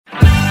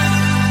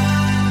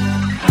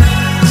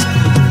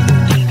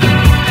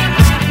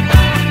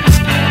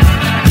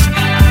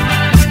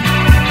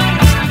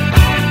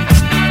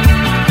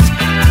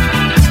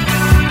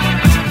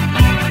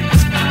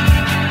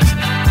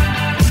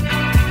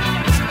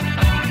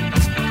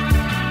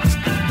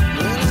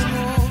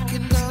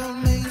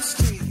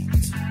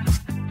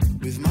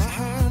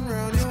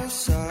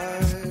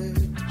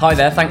Hi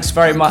there, thanks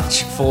very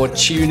much for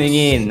tuning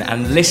in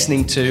and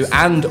listening to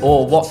and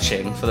or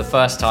watching for the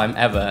first time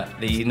ever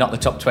the Not the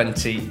Top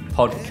 20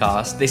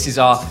 podcast. This is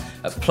our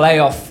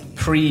playoff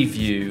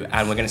preview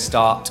and we're going to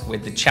start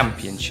with the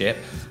championship.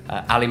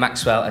 Ali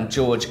Maxwell and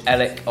George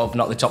Ellick of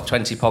Not the Top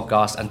 20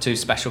 podcast and two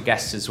special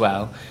guests as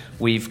well.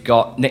 We've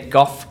got Nick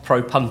Goff,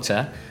 pro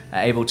punter,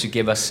 able to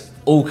give us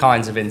all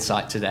kinds of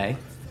insight today.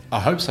 I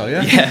hope so,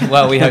 yeah. Yeah,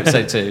 well, we hope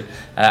so too.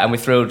 And we're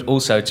thrilled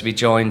also to be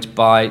joined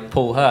by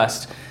Paul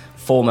Hurst,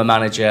 former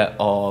manager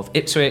of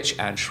Ipswich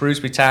and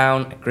Shrewsbury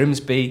Town,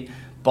 Grimsby,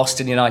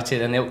 Boston United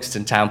and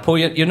Ilkeston Town. Paul,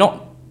 you're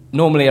not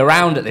normally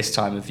around at this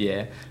time of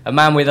year, a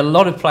man with a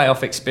lot of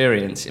playoff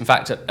experience. In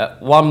fact,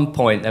 at one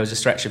point there was a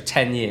stretch of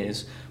 10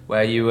 years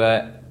where you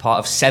were part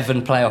of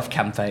 7 playoff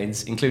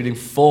campaigns, including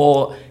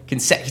 4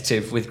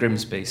 consecutive with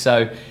Grimsby.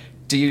 So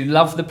do you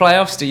love the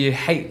playoffs? Do you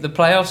hate the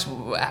playoffs?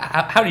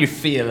 How do you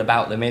feel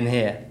about them in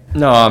here?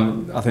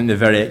 No, I think they're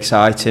very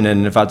exciting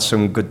and I've had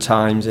some good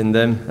times in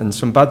them and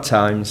some bad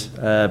times.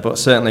 But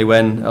certainly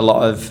when a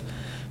lot of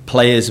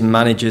players,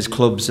 managers,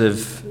 clubs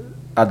have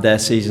had their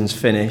seasons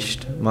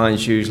finished,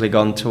 mine's usually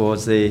gone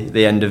towards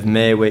the end of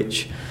May,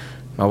 which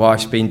my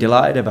wife's been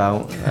delighted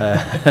about,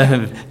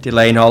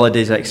 delaying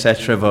holidays,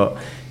 etc. But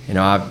you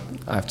know,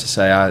 I have to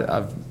say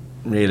I've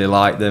really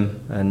liked them,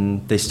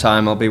 and this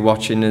time I'll be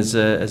watching as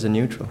a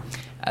neutral.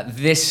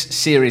 This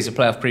series of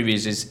playoff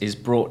previews is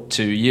brought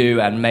to you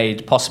and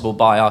made possible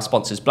by our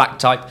sponsors Black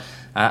Type.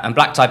 And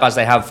Black Type, as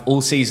they have all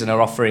season, are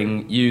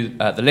offering you,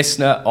 the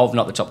listener of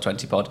Not the Top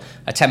 20 pod,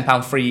 a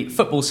 £10 free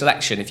football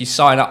selection if you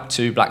sign up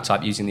to Black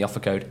Type using the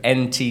offer code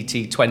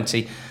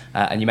NTT20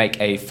 and you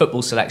make a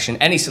football selection,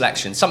 any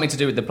selection, something to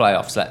do with the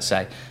playoffs, let's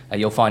say.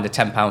 You'll find a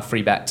 £10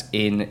 free bet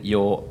in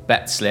your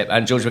bet slip.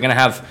 And George, we're going to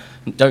have,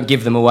 don't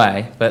give them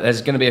away, but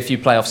there's going to be a few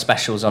playoff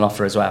specials on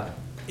offer as well.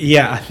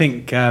 Yeah, I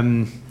think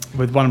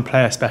with one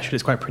player special,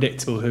 it's quite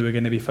predictable who we're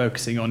going to be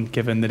focusing on,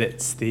 given that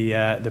it's the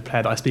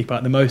player that I speak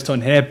about the most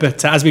on here.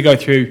 But as we go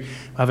through,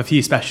 we'll have a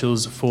few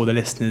specials for the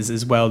listeners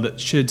as well that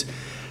should,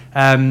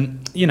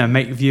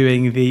 make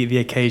viewing the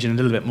occasion a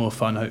little bit more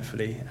fun,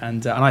 hopefully.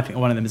 And I think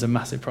one of them is a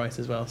massive price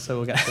as well. So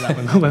we'll get to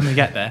that when we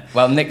get there.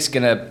 Well, Nick's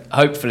going to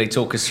hopefully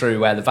talk us through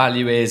where the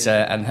value is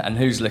and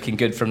who's looking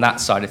good from that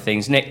side of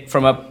things. Nick,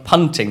 from a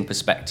punting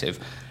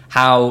perspective,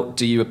 how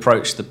do you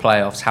approach the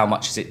playoffs? How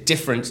much is it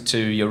different to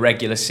your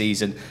regular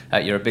season?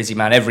 You're a busy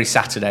man every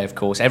Saturday, of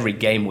course, every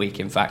game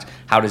week, in fact.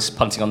 How does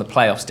punting on the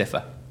playoffs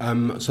differ?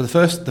 So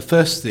the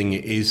first thing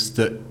is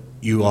that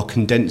you are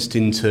condensed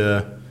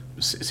into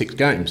 6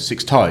 games,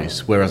 6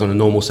 ties, whereas on a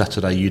normal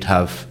Saturday you'd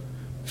have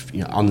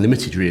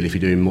unlimited, really, if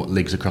you're doing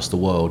leagues across the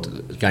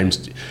world.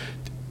 Games,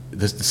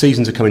 the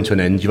seasons are coming to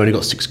an end. You've only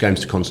got 6 games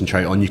to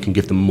concentrate on. You can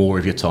give them more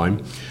of your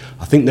time.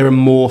 I think there are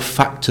more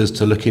factors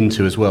to look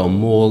into as well,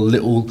 more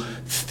little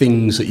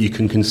things that you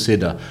can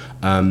consider.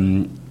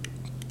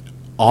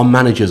 Our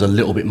managers are a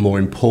little bit more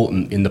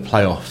important in the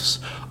playoffs.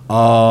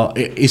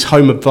 Is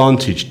home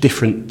advantage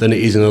different than it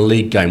is in a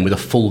league game with a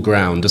full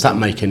ground? Does that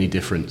make any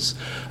difference?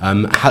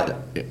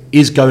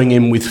 Is going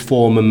in with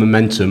form and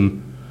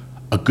momentum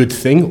a good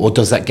thing, or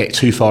does that get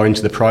too far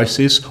into the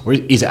prices, or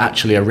is it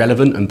actually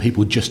irrelevant and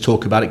people just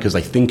talk about it because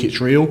they think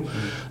it's real?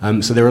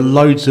 So there are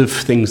loads of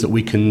things that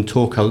we can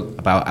talk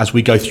about as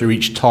we go through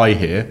each tie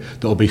here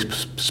that will be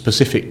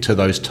specific to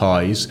those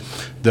ties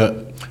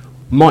that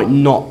might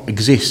not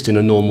exist in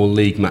a normal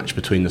league match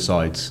between the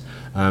sides.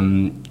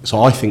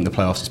 So I think the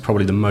playoffs is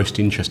probably the most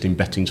interesting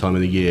betting time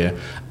of the year,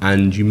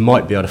 and you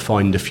might be able to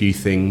find a few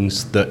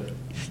things that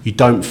you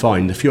don't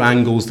find, a few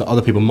angles that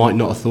other people might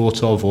not have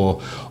thought of,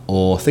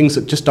 or things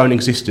that just don't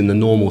exist in the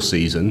normal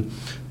season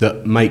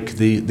that make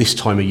this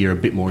time of year a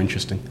bit more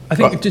interesting. I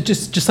think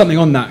just something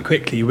on that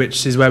quickly,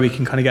 which is where we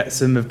can kind of get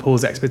some of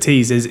Paul's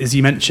expertise, is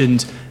you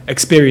mentioned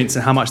experience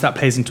and how much that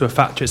plays into a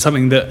factor. It's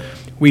something that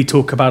we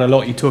talk about a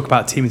lot. You talk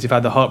about teams who've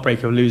had the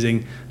heartbreak of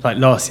losing, like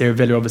last year,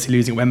 Villa obviously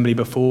losing at Wembley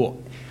before.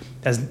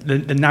 There's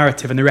the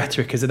narrative and the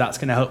rhetoric is that's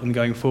going to help them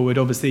going forward.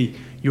 Obviously,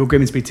 your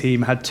Grimsby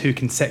team had 2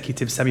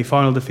 consecutive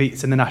semi-final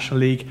defeats in the National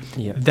League,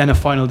 then a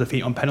final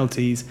defeat on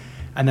penalties,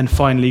 and then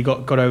finally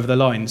got over the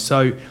line.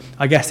 So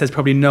I guess there's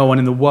probably no one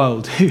in the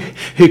world who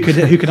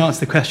could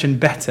answer the question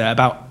better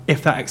about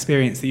if that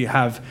experience that you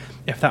have,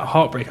 if that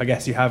heartbreak, I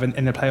guess, you have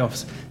in the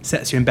playoffs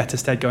sets you in better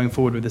stead going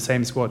forward with the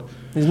same squad.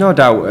 There's no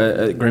doubt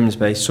at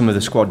Grimsby some of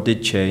the squad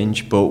did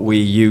change, but we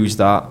used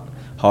that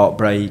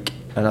heartbreak.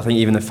 And I think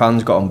even the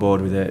fans got on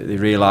board with it. They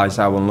realised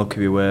how unlucky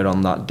we were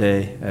on that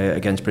day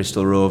against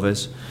Bristol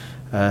Rovers.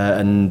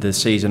 And the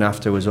season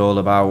after was all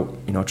about,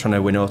 trying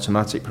to win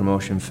automatic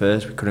promotion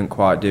first. We couldn't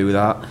quite do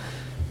that.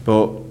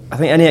 But I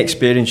think any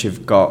experience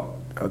you've got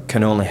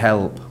can only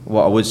help.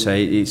 What I would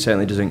say, it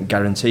certainly doesn't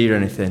guarantee you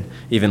anything.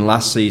 Even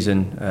last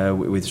season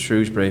with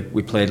Shrewsbury,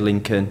 we played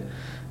Lincoln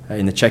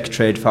in the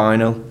Checkatrade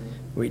final.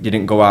 It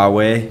didn't go our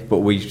way,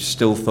 but we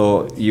still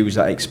thought use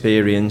that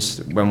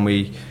experience when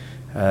we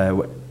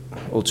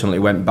ultimately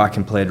went back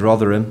and played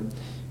Rotherham.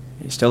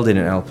 It still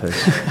didn't help us.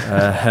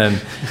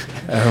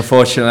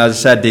 Unfortunately, as I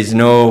said, there's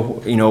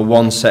no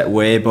one set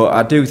way, but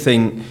I do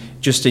think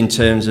just in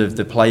terms of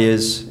the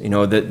players,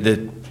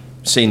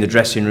 seeing the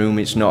dressing room,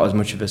 it's not as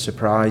much of a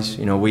surprise.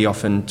 We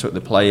often took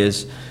the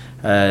players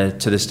to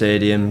the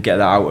stadium, get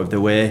that out of the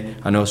way.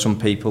 I know some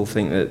people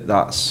think that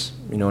that's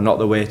not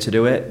the way to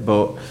do it,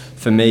 but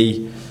for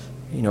me,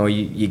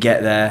 you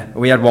get there.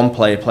 We had one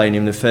player playing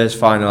in the first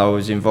final I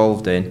was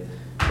involved in,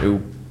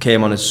 who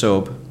came on as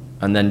sub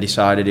and then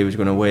decided he was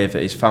going to wave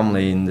at his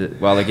family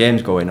while the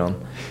game's going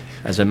on.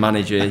 As a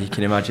manager, you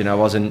can imagine I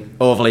wasn't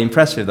overly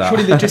impressed with that.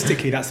 Surely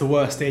logistically, that's the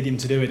worst stadium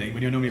to do it in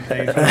when you're normally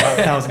playing for about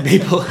 1,000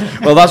 people.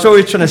 Well, that's what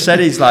we're trying to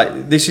say. Is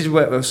like, this is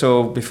where.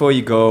 So before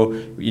you go,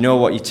 you know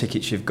what your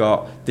tickets you've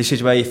got. This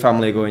is where your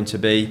family are going to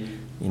be.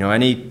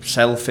 Any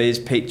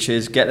selfies,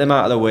 pictures, get them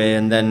out of the way,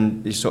 and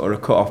then you sort of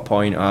a cut-off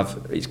point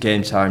of it's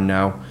game time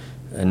now,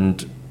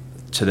 and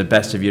to the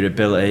best of your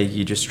ability,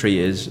 you just treat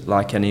it as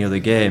like any other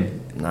game.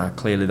 Now,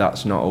 clearly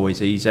that's not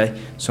always easy.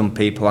 Some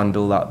people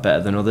handle that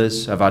better than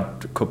others. I've had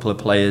a couple of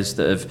players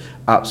that have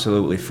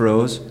absolutely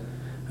froze,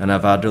 and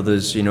I've had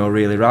others,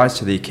 really rise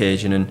to the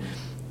occasion, and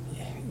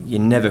you're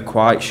never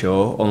quite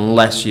sure,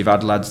 unless you've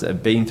had lads that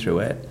have been through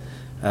it,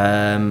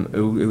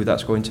 who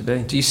that's going to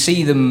be. Do you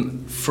see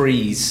them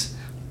freeze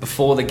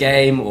before the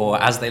game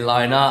or as they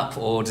line up,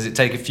 or does it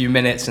take a few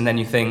minutes and then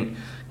you think,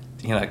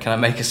 can I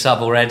make a sub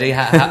already?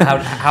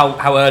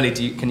 How early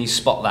can you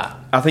spot that?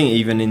 I think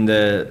even in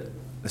the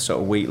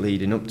sort of week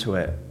leading up to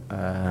it,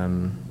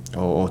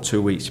 or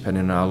 2 weeks,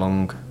 depending on how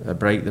long a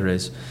break there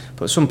is.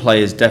 But some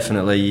players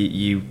definitely,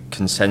 you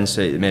can sense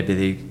it. Maybe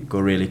they go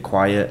really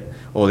quiet,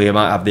 or they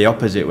might have the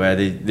opposite where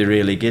they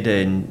really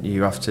giddy, and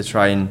you have to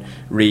try and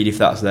read if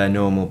that's their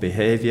normal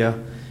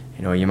behaviour.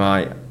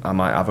 I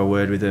might have a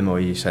word with them, or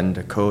you send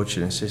a coach,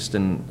 an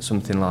assistant,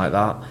 something like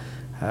that.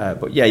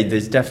 But yeah,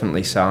 there's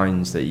definitely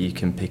signs that you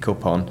can pick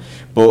up on.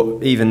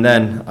 But even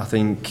then, I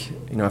think,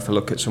 if I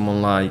look at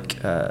someone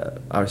like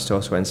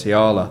Aristos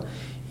Wensiala,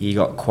 he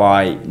got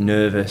quite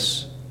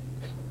nervous.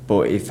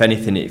 But if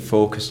anything, it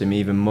focused him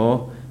even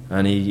more.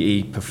 And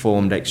he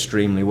performed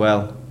extremely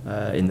well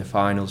in the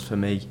finals for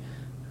me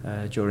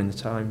during the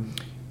time.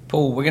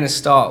 Paul, we're going to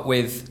start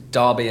with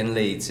Derby and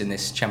Leeds in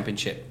this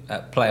Championship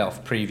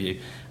playoff preview.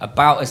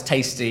 About as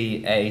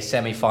tasty a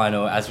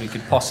semi-final as we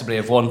could possibly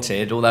have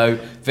wanted, although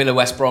Villa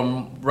West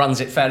Brom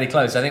runs it fairly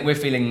close. I think we're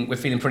feeling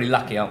pretty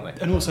lucky, aren't we?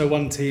 And also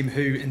one team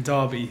who in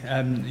Derby,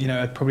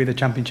 are probably the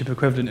Championship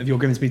equivalent of your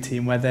Grimsby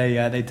team, where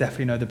they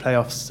definitely know the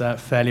playoffs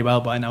fairly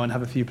well by now and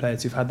have a few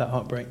players who've had that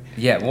heartbreak.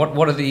 Yeah,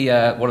 what are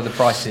the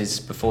prices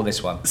before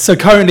this one? So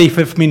currently,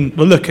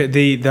 we'll look at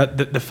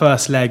the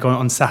first leg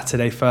on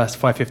Saturday, first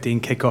 5:15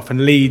 kickoff,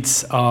 and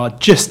Leeds are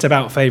just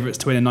about favourites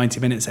to win in 90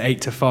 minutes at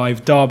 8-5.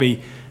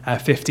 Derby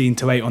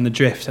 15-8 on the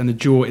drift, and the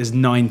draw is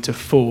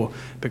 9-4.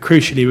 But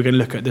crucially, we're going to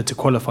look at the to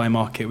qualify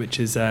market,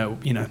 which is the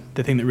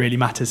thing that really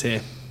matters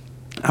here.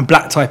 And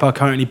Black Type are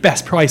currently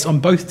best price on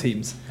both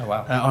teams. Oh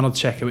wow! On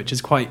Oddschecker, which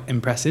is quite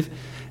impressive.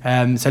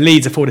 So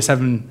Leeds are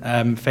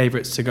 4-7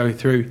 favourites to go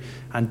through,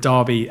 and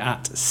Derby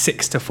at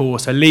 6-4.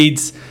 So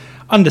Leeds,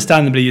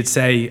 understandably, you'd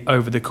say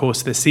over the course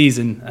of the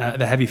season,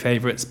 the heavy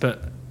favourites,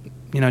 but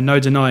no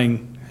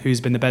denying who's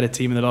been the better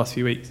team in the last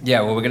few weeks. Yeah,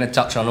 well, we're going to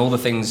touch on all the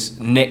things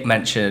Nick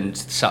mentioned,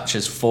 such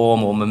as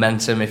form or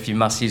momentum, if you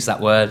must use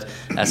that word,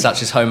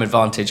 such as home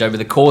advantage, over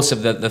the course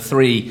of the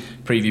three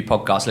preview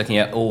podcasts, looking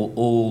at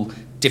all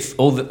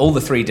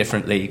the three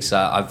different leagues.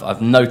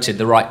 I've noted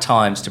the right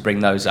times to bring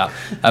those up.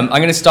 I'm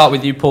going to start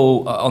with you,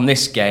 Paul, on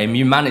this game.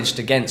 You managed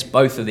against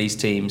both of these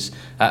teams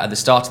at the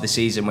start of the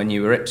season when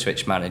you were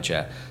Ipswich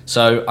manager.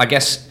 So I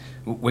guess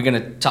we're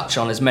going to touch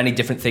on as many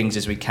different things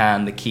as we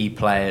can, the key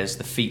players,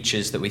 the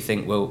features that we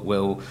think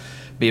will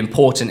be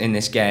important in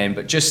this game.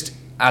 But just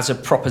as a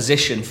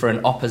proposition for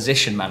an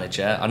opposition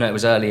manager, I know it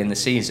was early in the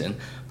season,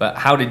 but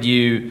how did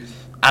you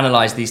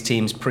analyse these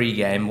teams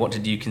pre-game? What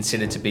did you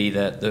consider to be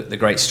the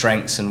great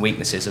strengths and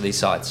weaknesses of these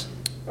sides?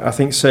 I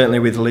think certainly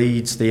with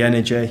Leeds, the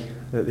energy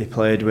that they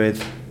played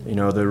with,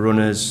 the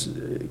runners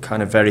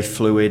kind of very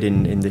fluid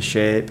in the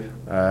shape.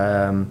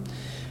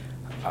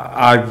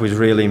 I was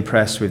really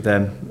impressed with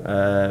them.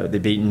 They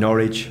beat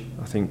Norwich,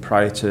 I think,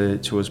 prior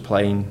to us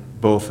playing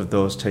both of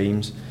those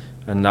teams,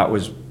 and that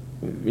was,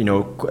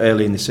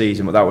 early in the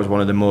season, but that was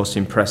one of the most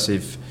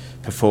impressive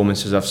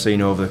performances I've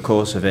seen over the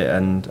course of it.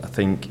 And I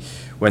think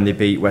when they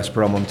beat West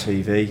Brom on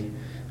TV,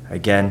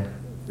 again,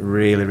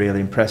 really, really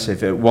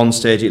impressive. At one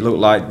stage, it looked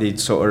like they'd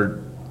sort of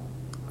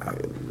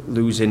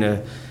losing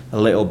a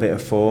little bit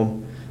of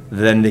form.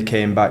 Then they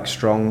came back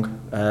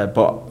strong,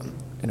 but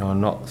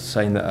I'm not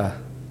saying that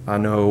I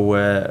know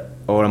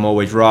or I'm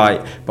always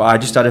right, but I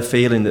just had a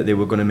feeling that they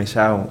were going to miss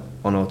out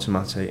on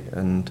automatic,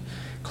 and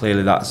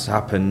clearly that's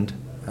happened.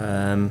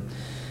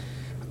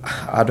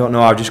 I don't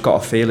know, I've just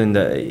got a feeling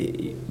that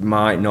it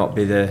might not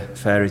be the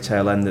fairy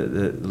tale end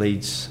that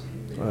Leeds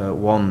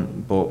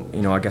want, but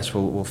I guess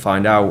we'll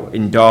find out.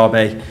 In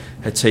Derby,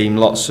 a team,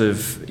 lots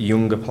of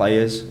younger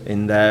players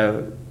in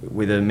there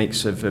with a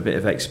mix of a bit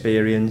of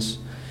experience,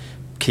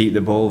 keep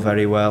the ball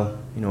very well,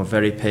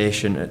 very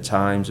patient at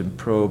times and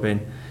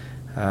probing.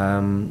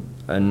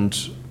 And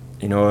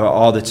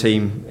or the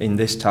team in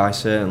this tie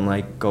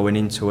certainly going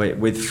into it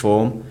with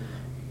form,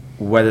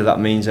 whether that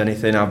means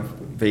anything.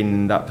 I've been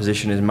in that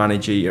position as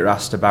manager, you're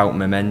asked about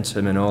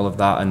momentum and all of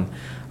that, and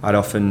I'd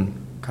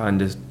often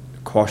kind of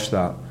quash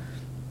that,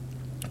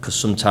 because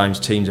sometimes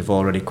teams have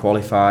already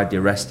qualified,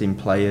 they're resting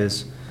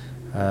players.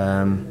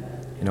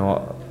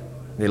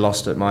 They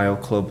lost at my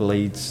old club,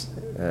 Leeds,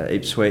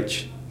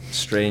 Ipswich,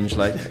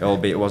 strangely,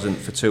 albeit it wasn't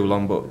for too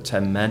long, but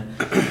 10 men.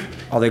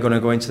 Are they going to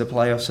go into the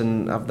playoffs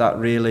and have that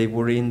really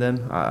worrying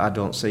them? I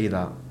don't see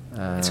that.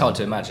 It's hard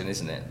to imagine,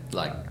 isn't it?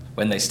 Like,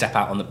 when they step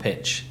out on the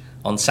pitch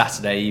on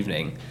Saturday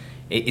evening,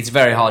 it's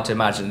very hard to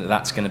imagine that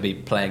that's going to be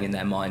playing in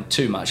their mind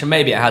too much. And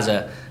maybe it has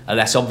a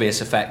less obvious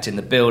effect in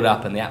the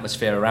build-up and the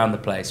atmosphere around the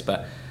place,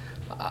 but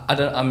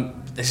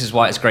this is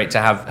why it's great to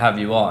have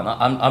you on.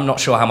 I'm not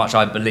sure how much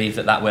I believe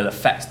that will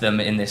affect them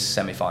in this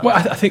semi-final. Well,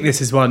 I think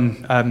this is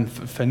one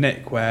for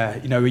Nick, where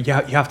you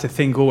have to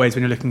think always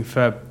when you're looking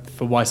for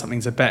why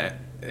something's a bet,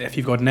 if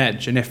you've got an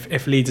edge, and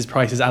if Leeds'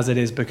 price is as it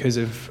is because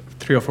of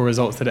 3 or 4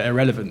 results that are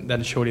irrelevant,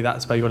 then surely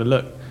that's where you've got to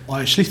look.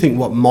 I actually think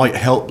what might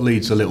help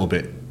Leeds a little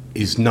bit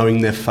is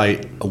knowing their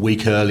fate a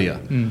week earlier.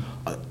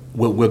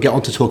 We'll get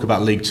on to talk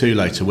about League 2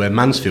 later, where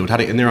Mansfield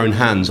had it in their own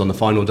hands on the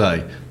final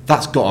day.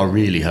 That's got to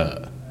really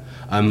hurt.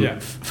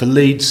 For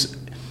Leeds,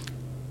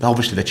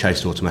 obviously they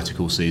chased automatic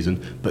all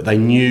season, but they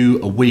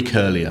knew a week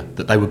earlier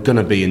that they were going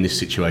to be in this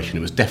situation.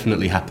 It was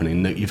definitely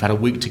happening. That you've had a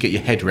week to get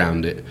your head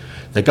around it.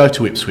 They go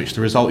to Ipswich.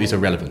 The result is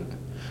irrelevant.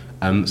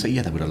 So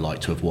yeah, they would have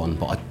liked to have won,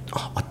 but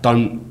I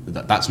don't.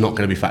 That's not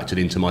going to be factored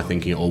into my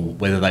thinking at all.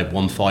 Whether they've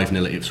won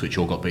 5-0 at Ipswich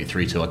or got beat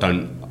 3-2,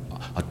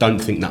 I don't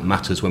think that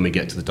matters when we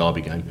get to the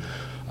derby game.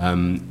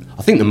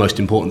 I think the most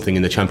important thing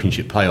in the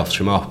Championship playoffs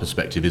from our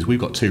perspective is we've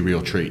got 2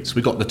 real treats.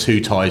 We've got the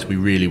 2 ties we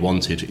really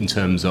wanted in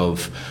terms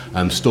of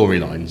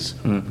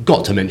storylines.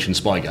 Got to mention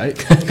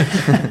Spygate.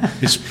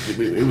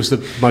 It was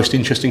the most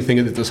interesting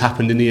thing that's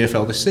happened in the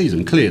EFL this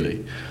season,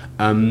 clearly.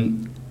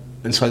 And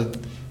so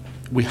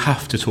we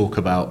have to talk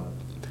about,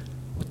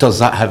 does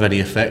that have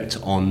any effect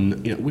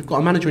on... we've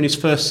got a manager in his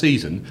first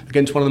season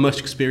against one of the most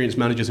experienced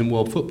managers in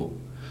world football.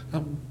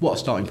 What a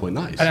starting point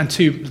that is. And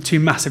two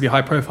massively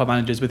high-profile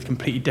managers with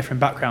completely different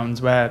backgrounds,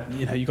 where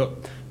you got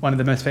one of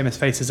the most famous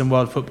faces in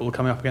world football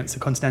coming up against a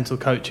continental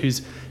coach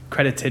who's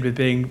credited with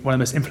being one of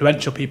the most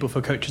influential people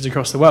for coaches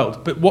across the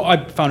world. But what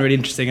I found really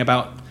interesting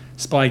about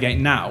Spygate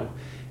now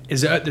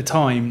is that at the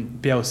time,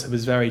 Bielsa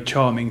was very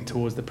charming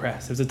towards the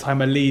press. There was a time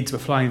where Leeds were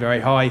flying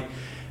very high,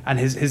 and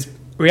his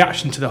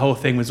reaction to the whole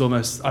thing was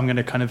almost, I'm going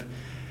to kind of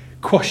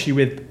quash you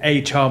with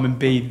A, charm, and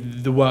B,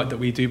 the work that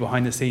we do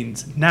behind the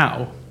scenes.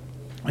 Now,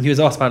 and he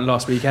was asked about it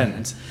last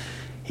weekend,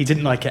 he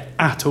didn't like it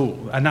at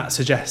all, and that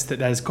suggests that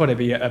there's got to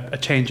be a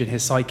change in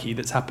his psyche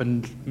that's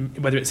happened,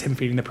 whether it's him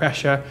feeling the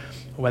pressure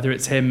or whether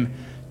it's him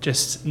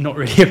just not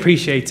really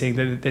appreciating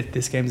that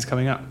this game is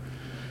coming up.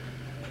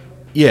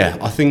 Yeah,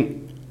 I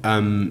think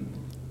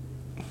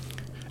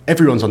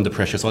everyone's under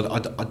pressure, so I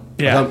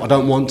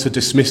don't want to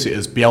dismiss it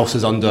as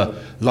Bielsa's under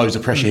loads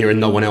of pressure here and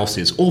no one else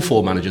is. All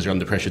 4 managers are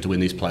under pressure to win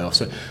these playoffs.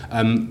 So,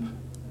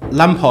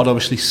 Lampard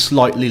obviously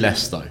slightly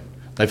less though.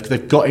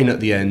 They've got in at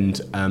the end.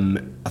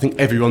 I think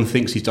everyone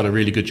thinks he's done a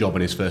really good job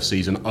in his first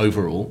season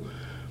overall.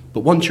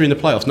 But once you're in the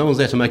playoffs, no one's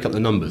there to make up the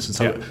numbers. And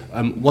so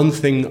one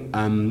thing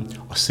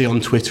I see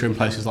on Twitter and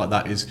places like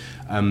that is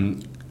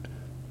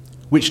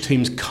which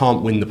teams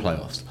can't win the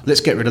playoffs. Let's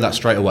get rid of that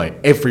straight away.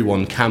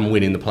 Everyone can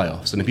win in the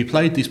playoffs. And if you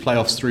played these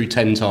playoffs through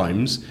 10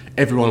 times,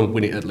 everyone would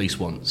win it at least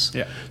once.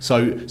 Yeah.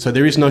 So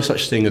there is no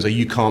such thing as a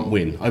you can't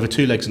win. Over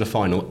 2 legs in a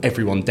final,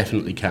 everyone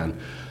definitely can.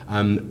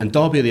 And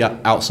Derby are the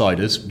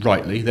outsiders,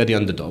 rightly, they're the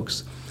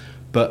underdogs.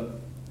 But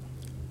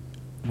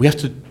we have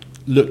to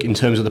look in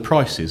terms of the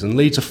prices, and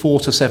Leeds are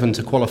 4-7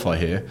 to qualify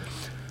here.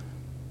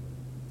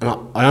 And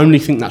I only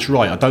think that's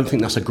right. I don't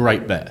think that's a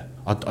great bet.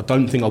 I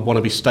don't think I want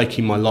to be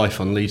staking my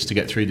life on Leeds to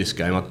get through this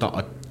game.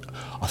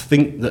 I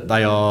think that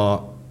they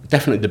are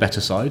definitely the better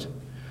side,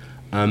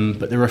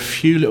 but there are a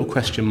few little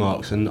question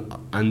marks,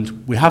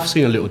 and we have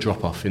seen a little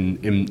drop-off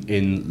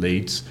in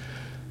Leeds.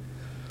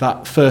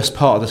 That first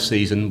part of the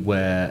season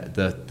where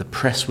the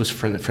press was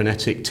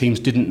frenetic, teams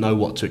didn't know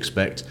what to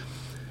expect.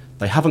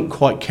 They haven't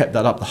quite kept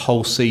that up the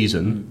whole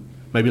season,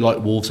 maybe like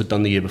Wolves had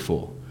done the year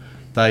before.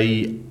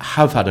 They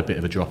have had a bit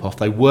of a drop-off.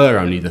 They were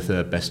only the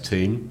 3rd best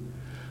team,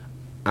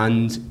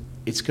 and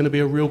it's going to be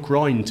a real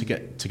grind to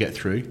get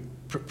through.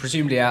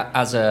 Presumably,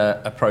 as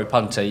a pro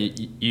punter,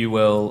 you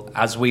will,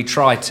 as we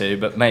try to,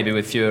 but maybe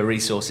with fewer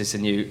resources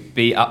than you,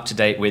 be up to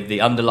date with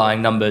the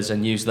underlying numbers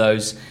and use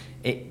those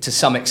to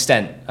some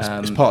extent.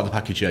 It's part of the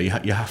package, yeah.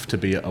 You have to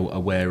be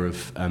aware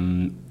of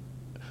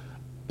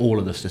all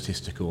of the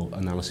statistical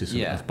analysis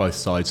of both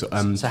sides.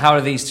 So how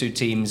do these 2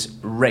 teams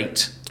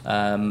rate?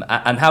 And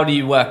how do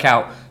you work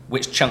out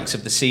which chunks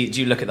of the season?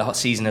 Do you look at the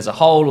season as a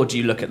whole, or do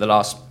you look at the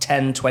last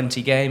 10,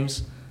 20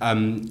 games?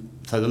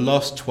 So the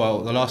last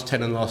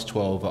 10 and the last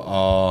 12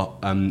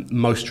 are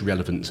most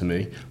relevant to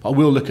me. But I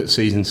will look at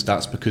season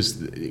stats because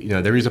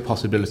there is a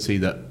possibility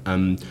that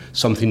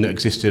something that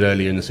existed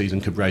earlier in the season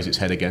could raise its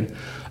head again.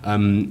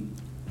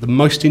 the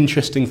most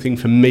interesting thing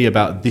for me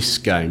about this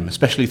game,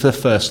 especially for the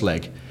first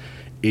leg,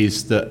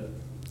 is that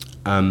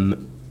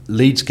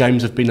Leeds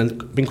games have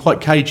been quite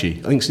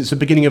cagey. I think since the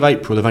beginning of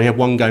April, they've only had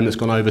one game that's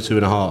gone over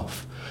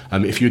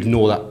 2.5. If you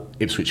ignore that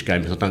Ipswich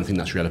game, because I don't think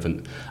that's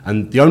relevant.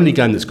 And the only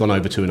game that's gone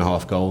over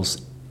 2.5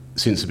 goals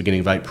since the beginning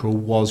of April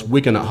was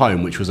Wigan at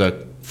home, which was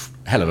a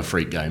hell of a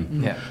freak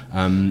game. Yeah.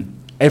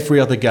 Every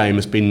other game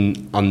has been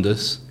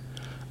unders.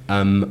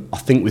 I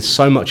think with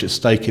so much at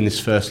stake in this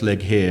first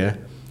leg here,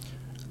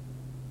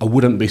 I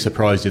wouldn't be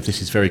surprised if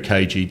this is very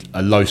cagey,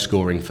 a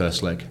low-scoring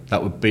first leg.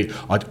 That would be.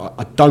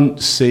 I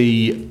don't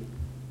see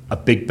a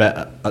big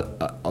bet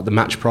at the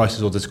match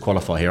prices or the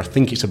qualify here. I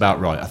think it's about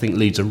right. I think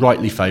Leeds are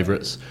rightly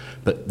favourites,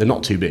 but they're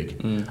not too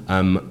big.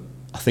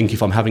 I think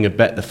if I'm having a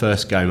bet the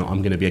first game,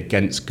 I'm going to be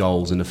against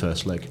goals in the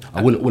first leg.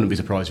 I wouldn't be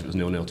surprised if it was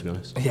 0-0, to be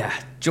honest. Yeah,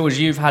 George,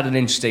 you've had an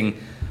interesting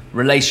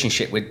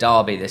relationship with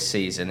Derby this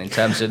season in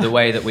terms of the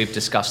way that we've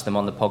discussed them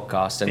on the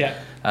podcast.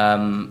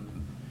 And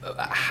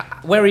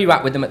where are you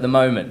at with them at the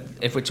moment?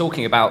 If we're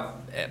talking about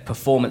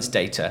performance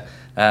data,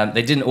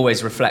 they didn't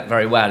always reflect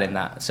very well in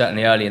that.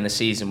 Certainly early in the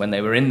season when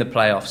they were in the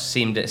playoffs,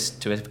 seemed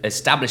to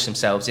establish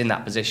themselves in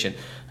that position.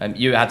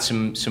 You had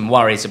some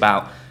worries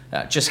about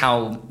just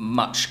how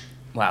much,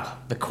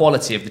 the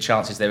quality of the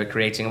chances they were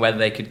creating, whether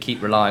they could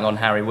keep relying on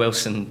Harry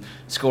Wilson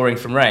scoring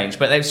from range.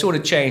 But they've sort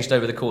of changed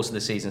over the course of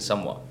the season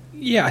somewhat.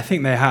 Yeah, I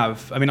think they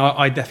have. I mean,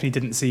 I definitely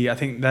didn't see. I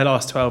think their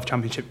last 12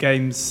 championship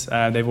games,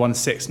 they've won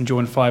 6 and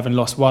drawn 5 and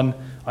lost 1.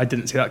 I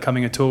didn't see that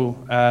coming at all.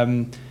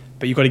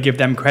 But you've got to give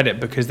them credit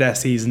because their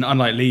season,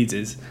 unlike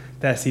Leeds',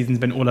 their season's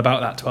been all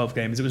about that 12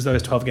 games. It was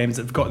those 12 games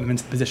that have gotten them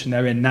into the position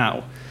they're in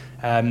now.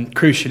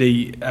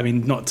 Crucially, I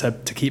mean, not to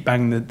keep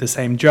banging the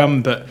same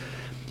drum, but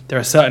there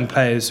are certain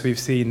players we've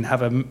seen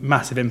have a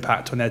massive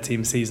impact on their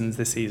team seasons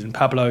this season.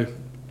 Pablo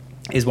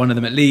is one of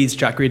them at Leeds,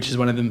 Jack Grealish is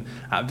one of them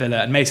at Villa,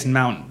 and Mason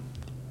Mount,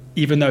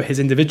 even though his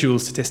individual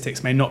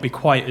statistics may not be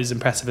quite as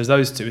impressive as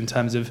those two in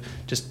terms of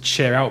just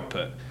sheer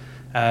output,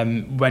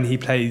 when he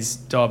plays,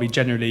 Derby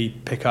generally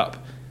pick up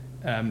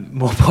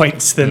more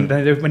points than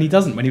when he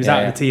doesn't. When he was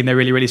out of the team, they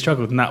really, really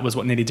struggled, and that was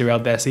what nearly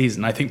derailed their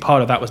season. I think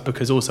part of that was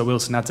because also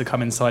Wilson had to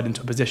come inside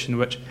into a position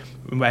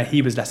where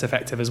he was less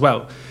effective as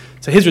well.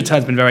 So his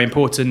return's been very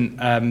important.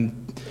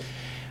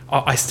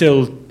 I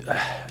still,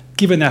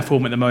 given their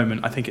form at the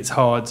moment, I think it's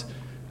hard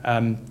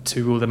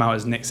to rule them out,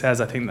 as Nick says.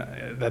 I think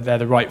that they're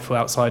the rightful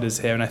outsiders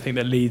here, and I think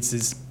that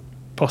Leeds'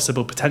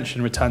 possible potential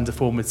and return to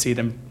form would see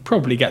them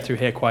probably get through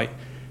here quite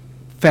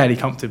fairly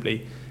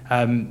comfortably.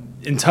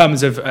 In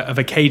terms of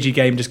a cagey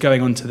game, just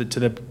going on to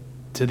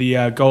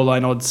the goal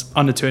line odds,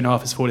 under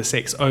 2.5 is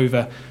 4-6,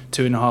 over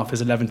 2.5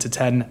 is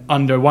 11-10,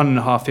 under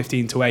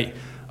 1.5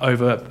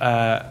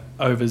 15-8,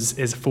 overs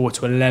is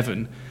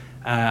 4-11,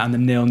 and the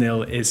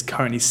 0-0 is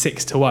currently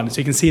 6-1. So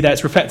you can see that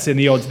it's reflected in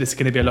the odds. This is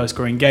going to be a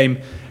low-scoring game.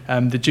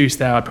 The juice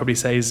there, I'd probably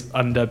say, is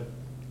under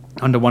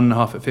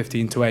 1.5 at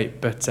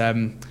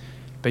 15-8.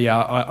 But yeah,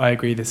 I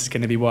agree. This is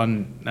going to be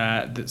one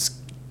that's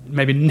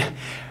maybe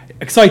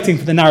exciting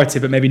for the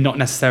narrative, but maybe not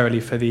necessarily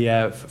for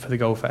the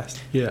goal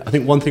fest. Yeah, I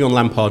think one thing on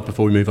Lampard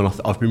before we move on,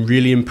 I've been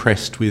really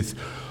impressed with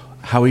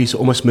how he's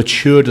almost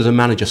matured as a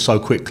manager so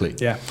quickly.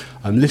 Yeah,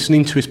 I'm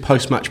listening to his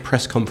post-match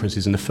press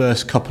conferences in the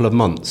first couple of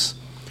months.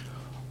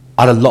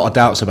 I had a lot of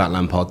doubts about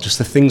Lampard. Just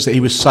the things that he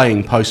was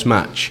saying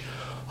post-match,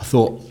 I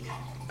thought,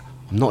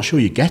 I'm not sure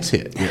you get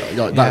it.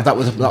 That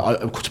was,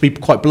 to be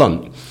quite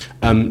blunt,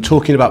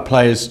 talking about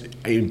players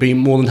being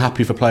more than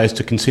happy for players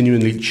to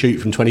continually shoot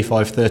from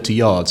 25, 30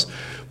 yards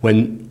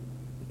when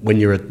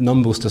you're a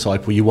numbers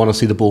disciple, you want to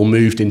see the ball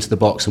moved into the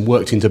box and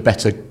worked into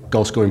better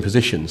goal-scoring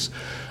positions.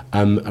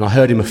 And I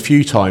heard him a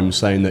few times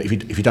saying that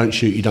if you don't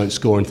shoot, you don't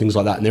score and things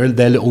like that. And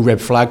they're little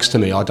red flags to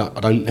me. I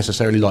don't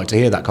necessarily like to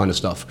hear that kind of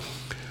stuff.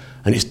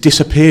 And it's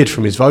disappeared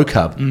from his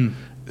vocab.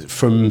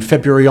 From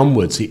February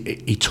onwards,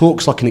 he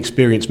talks like an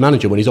experienced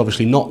manager when he's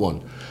obviously not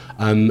one.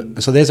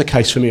 So there's a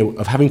case for me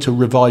of having to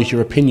revise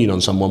your opinion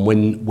on someone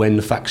when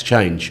the facts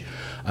change.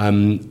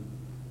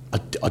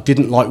 I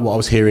didn't like what I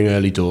was hearing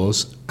early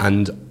doors,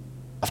 and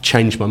I've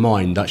changed my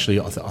mind. Actually,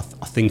 I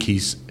think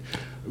he's,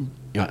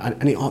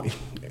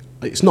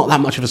 it's not that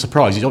much of a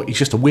surprise. He's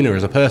just a winner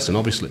as a person,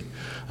 obviously,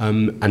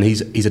 and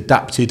he's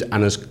adapted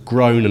and has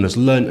grown and has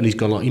learned, and he's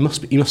gone like he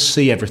must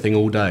see everything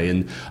all day,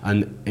 and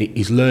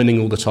he's learning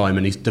all the time,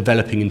 and he's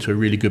developing into a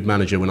really good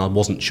manager. When I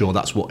wasn't sure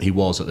that's what he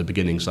was at the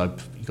beginning, so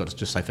you've got to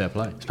just say fair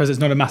play. I suppose it's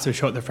not a massive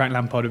shot that Frank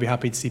Lampard would be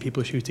happy to see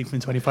people shooting from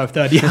 25,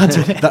 30 yards.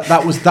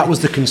 that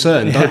was the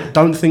concern. Yeah.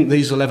 Don't think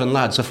these 11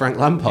 lads are Frank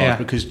Lampard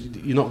because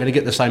you're not going to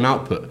get the same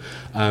output.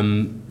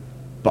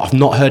 But I've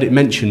not heard it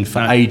mentioned for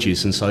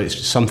ages, and so it's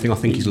just something I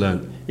think he's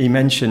learned. He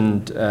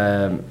mentioned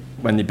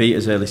when they beat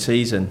us early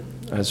season,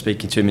 I was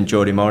speaking to him and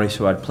Jody Morris,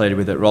 who I'd played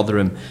with at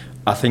Rotherham.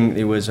 I think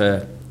there was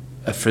an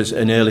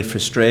early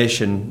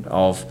frustration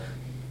of,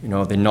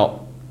 they're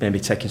not maybe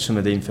taking some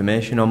of the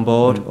information on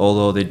board,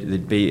 although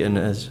they'd beaten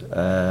us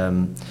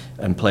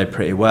and played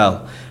pretty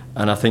well.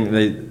 And I think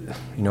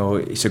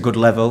it's a good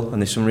level,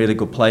 and there's some really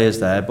good players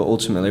there, but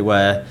ultimately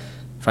where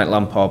Frank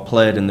Lampard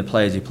played and the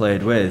players he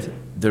played with,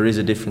 there is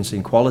a difference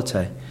in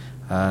quality.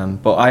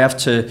 But I have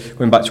to,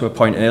 going back to a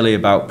point earlier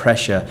about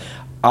pressure,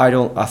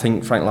 I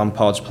think Frank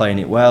Lampard's playing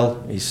it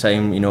well. He's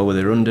saying,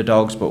 they're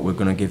underdogs, but we're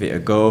going to give it a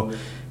go.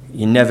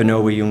 You never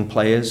know with young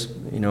players.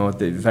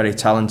 They're very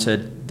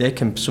talented. They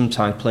can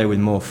sometimes play with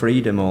more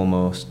freedom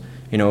almost.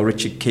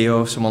 Richard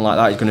Keogh, someone like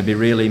that, is going to be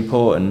really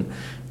important.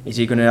 Is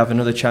he going to have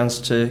another chance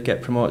to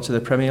get promoted to the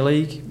Premier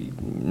League?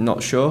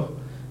 Not sure.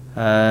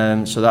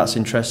 So that's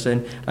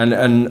interesting.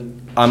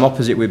 And I'm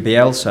opposite with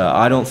Bielsa.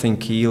 I don't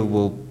think he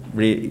will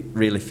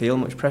really feel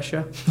much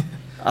pressure.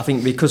 I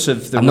think because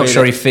of the I'm not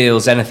sure he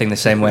feels anything the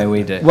same way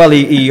we do. Well,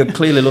 he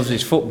clearly loves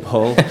his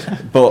football,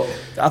 but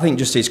I think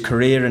just his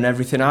career and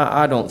everything,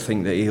 I don't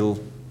think that he'll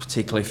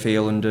particularly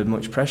feel under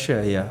much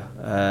pressure here.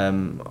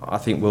 I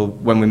think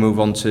when we move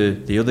on to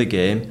the other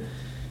game,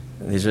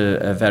 there's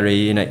a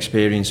very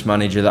inexperienced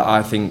manager that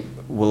I think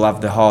will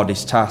have the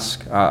hardest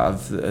task out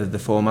of the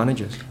four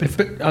managers.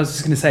 But I was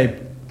just going to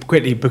say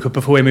quickly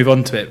before we move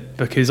on to it,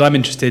 because I'm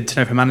interested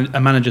to know from a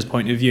manager's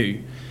point of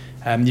view.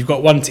 You've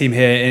got one team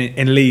here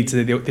in Leeds,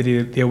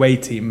 the away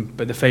team,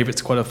 but the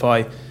favourites to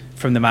qualify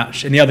from the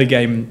match. In the other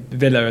game,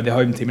 Villa are the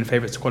home team and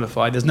favourites to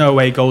qualify. There's no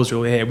away goals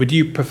rule here. Would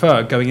you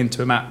prefer going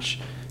into a match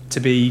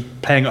to be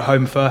playing at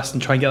home first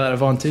and try and get that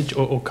advantage,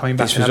 or coming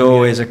back? This was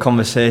always a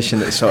conversation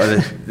that sort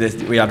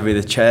of we had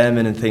with the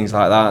chairman and things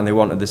like that, and they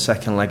wanted the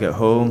second leg at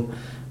home.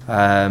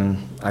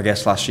 I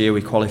guess last year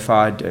we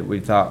qualified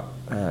with that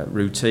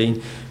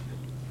routine.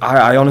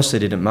 I honestly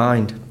didn't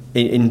mind.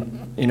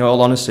 In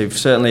all honesty,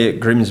 certainly at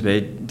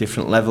Grimsby,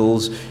 different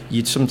levels,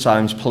 you'd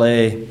sometimes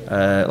play,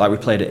 like we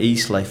played at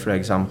Eastleigh, for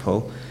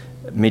example,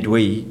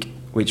 midweek,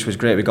 which was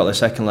great. We got the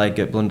second leg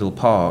at Blundell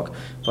Park,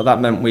 but that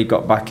meant we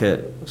got back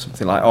at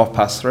something like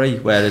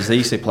 3:30, whereas the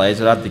Eastleigh players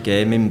had the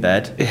game in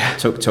bed,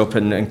 tucked up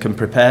and can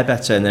prepare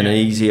better, and then an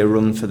easier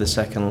run for the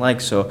second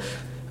leg. So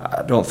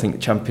I don't think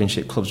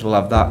Championship clubs will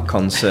have that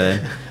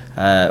concern.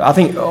 I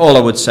think all I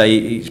would say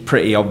is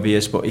pretty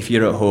obvious, but if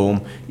you're at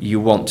home, you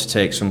want to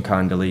take some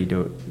kind of lead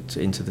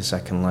into the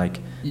second leg.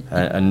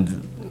 And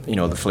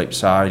the flip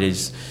side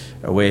is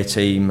away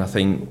team, I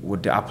think,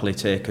 would happily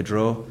take a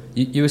draw.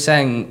 You were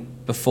saying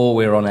before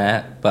we were on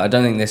air, but I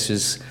don't think this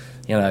was,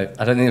 I don't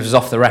think this was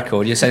off the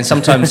record. You're saying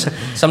sometimes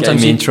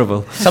you're in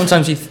trouble.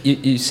 Sometimes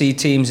you see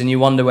teams and you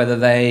wonder whether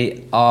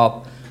they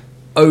are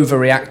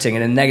overreacting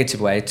in a negative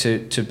way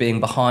to being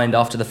behind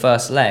after the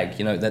first leg.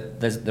 That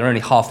they're only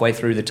halfway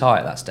through the tie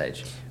at that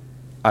stage.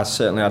 I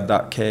certainly had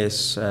that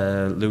case,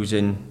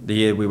 losing the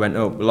year we went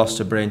up. We lost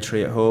to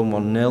Braintree at home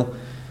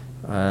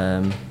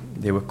 1-0.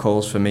 There were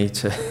calls for me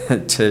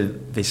to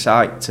be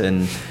sacked,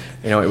 and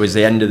it was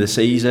the end of the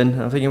season.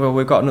 I'm thinking, well,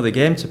 we've got another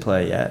game to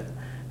play yet,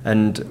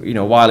 and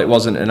while it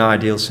wasn't an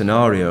ideal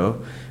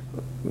scenario,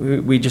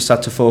 we just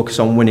had to focus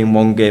on winning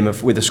one game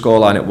with a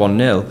scoreline at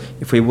 1-0.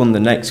 If we won the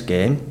next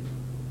game,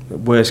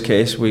 worst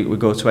case, we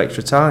go to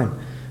extra time.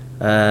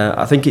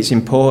 I think it's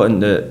important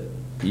that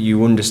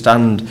you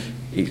understand.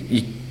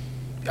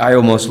 I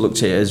almost looked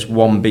at it as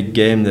one big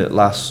game that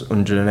lasts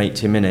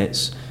 180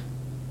 minutes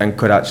and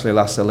could actually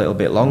last a little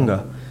bit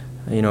longer.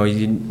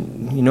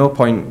 No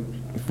point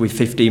with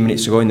 15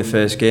 minutes to go in the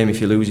first game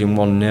if you're losing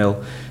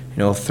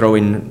 1-0,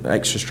 throwing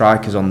extra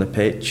strikers on the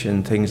pitch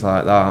and things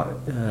like that.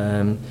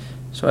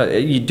 So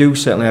you do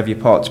certainly have your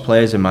part to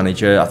play as a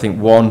manager. I think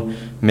one,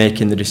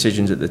 making the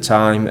decisions at the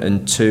time,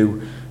 and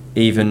two,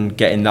 even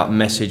getting that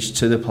message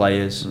to the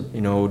players,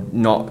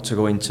 not to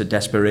go into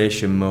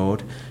desperation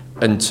mode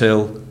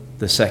until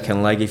the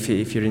second leg if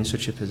you're in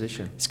such a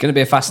position. It's going to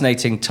be a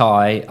fascinating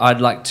tie. I'd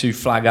like to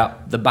flag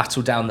up the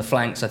battle down the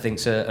flanks. I think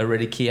is a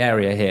really key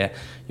area here.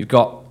 You've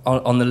got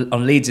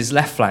on Leeds'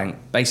 left flank,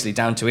 basically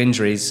down to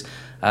injuries,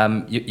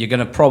 you're going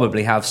to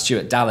probably have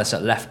Stuart Dallas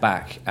at left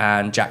back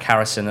and Jack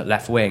Harrison at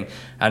left wing.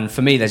 And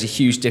for me, there's a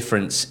huge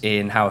difference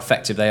in how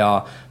effective they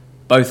are,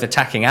 both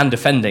attacking and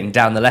defending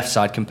down the left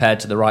side compared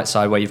to the right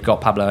side, where you've got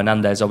Pablo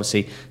Hernandez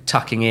obviously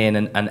tucking in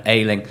and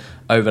Ayling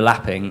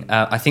overlapping.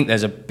 I think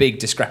there's a big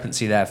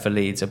discrepancy there for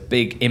Leeds, a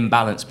big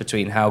imbalance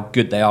between how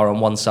good they are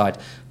on one side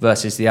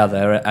versus the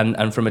other.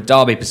 And from a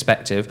Derby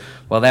perspective,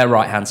 well, their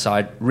right-hand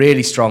side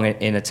really strong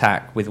in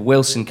attack, with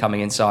Wilson coming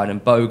inside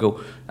and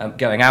Bogle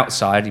going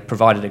outside. He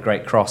provided a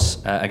great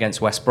cross against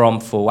West Brom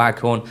for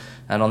Waghorn.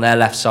 And on their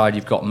left side,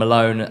 you've got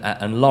Malone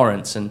and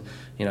Lawrence. And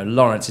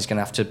Lawrence is going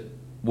to have to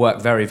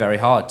work very, very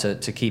hard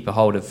to keep a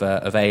hold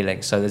of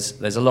Ayling. So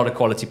there's a lot of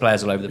quality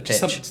players all over the pitch.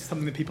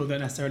 Something that people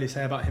don't necessarily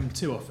say about him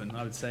too often,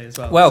 I would say, as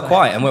well. Well,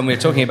 quite. And when we're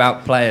talking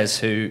about players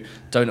who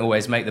don't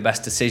always make the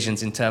best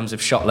decisions in terms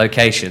of shot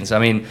locations, I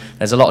mean,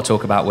 there's a lot of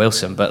talk about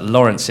Wilson, but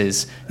Lawrence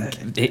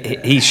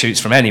he shoots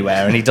from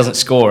anywhere, and he doesn't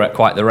score at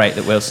quite the rate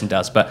that Wilson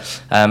does. But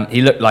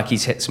he looked like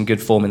he's hit some good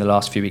form in the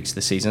last few weeks of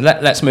the season.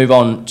 Let's move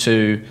on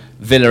to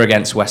Villa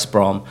against West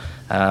Brom.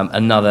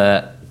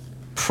 Another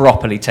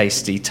properly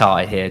tasty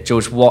tie here.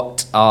 George,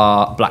 what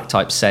are Black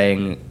Types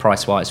saying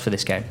price-wise for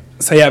this game?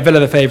 So yeah, Villa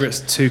the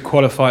favourites to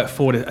qualify at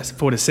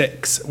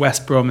 4-6.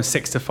 West Brom is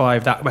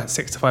 6-5. That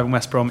 6-5 in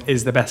West Brom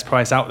is the best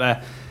price out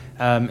there.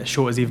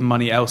 Short as even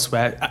money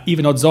elsewhere,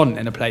 even odds on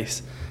in a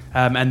place.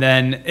 And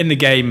then in the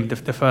game,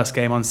 the first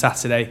game on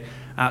Saturday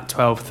at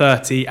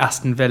 12:30,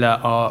 Aston Villa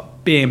are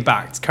being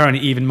backed. Currently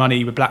even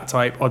money with black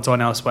type, odds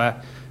on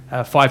elsewhere.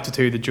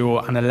 5-2 the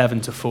draw and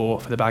 11-4 for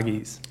the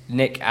Baggies.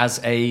 Nick,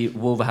 as a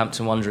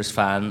Wolverhampton Wanderers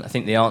fan, I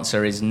think the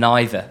answer is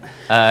neither.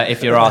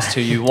 If you're asked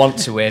who you want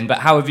to win, but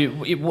how have you?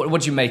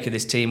 What do you make of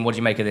this team? What do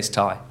you make of this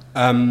tie?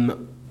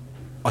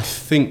 I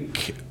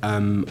think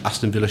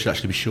Aston Villa should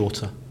actually be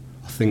shorter.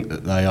 I think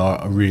that they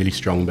are a really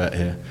strong bet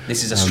here.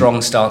 This is a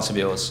strong stance of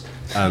yours.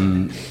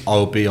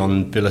 I'll be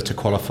on Villa to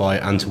qualify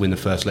and to win the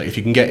first leg. If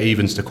you can get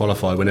evens to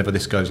qualify, whenever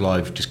this goes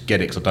live, just get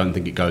it, because I don't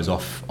think it goes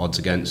off odds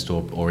against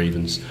or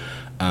evens.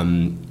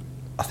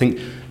 I think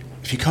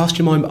if you cast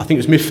your mind, I think it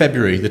was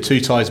mid-February, the two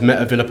ties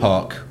met at Villa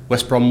Park.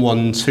 West Brom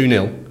won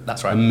 2-0.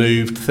 That's right. And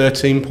moved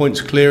 13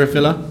 points clear of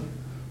Villa.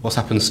 What's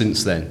happened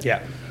since then?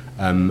 Yeah.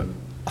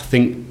 I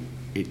think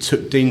it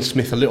took Dean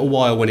Smith a little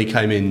while when he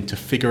came in to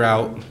figure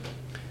out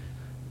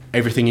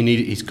everything he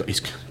needed. He's got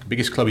his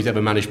biggest club he's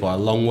ever managed by a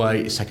long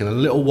way. It's taken a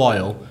little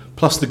while.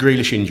 Plus the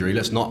Grealish injury.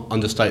 Let's not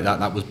understate that.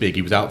 That was big.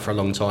 He was out for a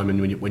long time, and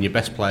when your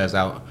best player's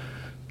out,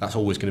 that's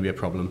always going to be a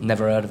problem.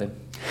 Never heard of him.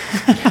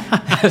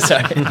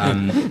 Sorry.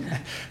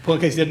 For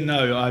in case you didn't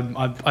know,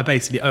 I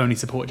basically only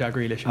support Jack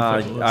Grealish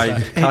in football. I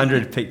kind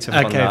of picked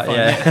up on that, fine.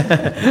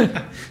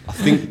 yeah. I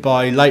think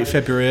by late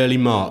February, early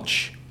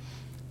March,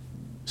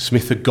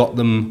 Smith had got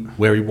them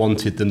where he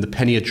wanted them. The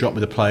penny had dropped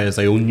with the players.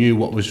 They all knew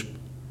what was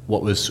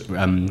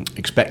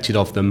expected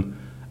of them,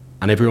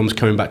 and everyone was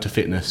coming back to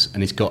fitness.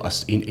 And he's got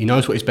us. He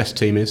knows what his best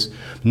team is.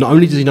 Not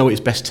only does he know what his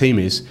best team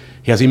is,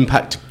 he has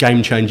impact,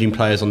 game-changing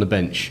players on the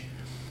bench.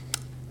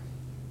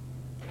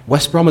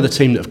 West Brom are the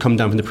team that have come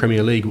down from the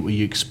Premier League, where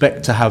you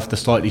expect to have the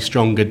slightly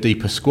stronger,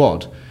 deeper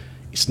squad.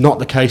 It's not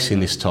the case in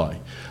this tie.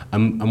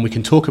 And we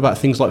can talk about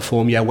things like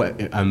form. Yeah,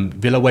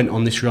 Villa went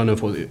on this run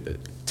of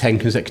 10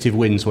 consecutive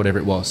wins, whatever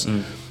it was.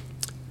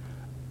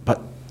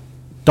 But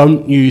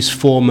don't use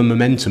form and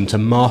momentum to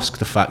mask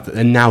the fact that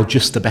they're now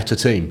just the better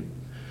team.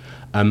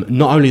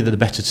 Not only are they the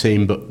better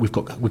team, but we've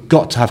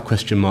got to have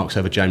question marks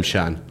over James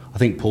Shan. I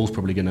think Paul's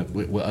probably going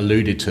to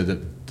alluded to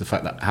the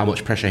fact that how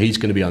much pressure he's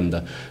going to be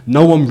under.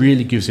 No one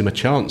really gives him a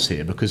chance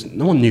here because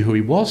no one knew who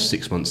he was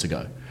 6 months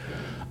ago,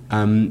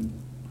 and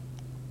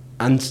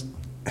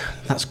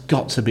that's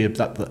got to be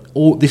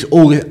all this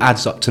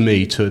adds up to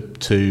me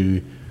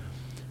to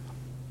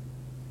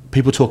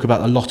people talk about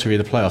the lottery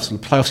of the playoffs. The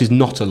playoffs is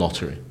not a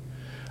lottery.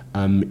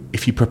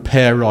 If you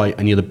prepare right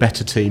and you're the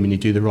better team and you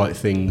do the right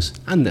things,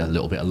 and a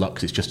little bit of luck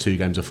 'cause it's just 2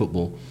 games of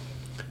football,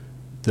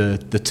 the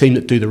team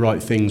that do the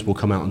right things will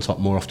come out on top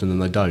more often than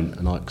they don't,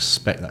 and I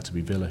expect that to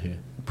be Villa here.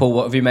 Paul,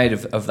 what have you made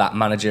of that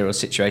managerial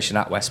situation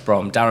at West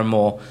Brom? Darren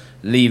Moore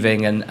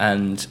leaving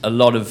and a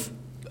lot of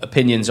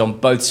opinions on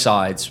both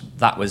sides.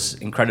 That was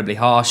incredibly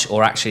harsh,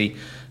 or actually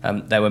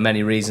there were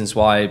many reasons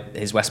why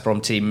his West Brom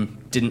team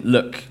didn't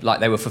look like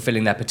they were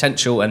fulfilling their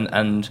potential,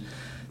 and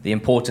the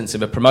importance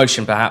of a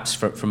promotion perhaps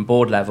from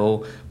board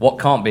level. What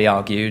can't be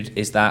argued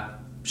is that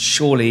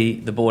surely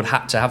the board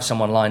had to have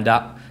someone lined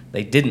up.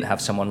 They didn't have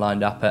someone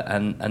lined up,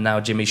 and now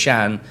Jimmy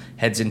Shan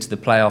heads into the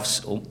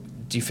playoffs.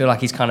 Do you feel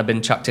like he's kind of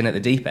been chucked in at the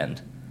deep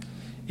end?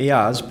 He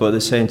has, but at the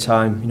same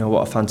time,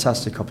 what a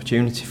fantastic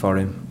opportunity for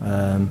him.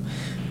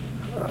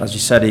 As you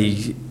said,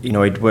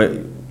 he'd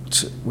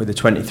worked with the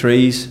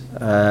 23s.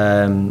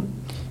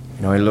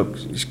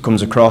 He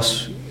comes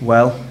across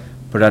well,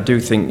 but I do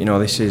think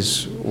this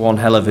is one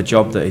hell of a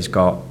job that he's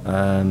got.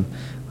 I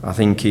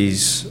think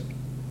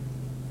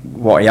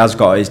what he has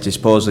got at his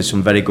disposal is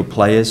some very good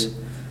players.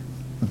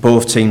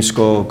 Both teams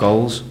score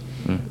goals.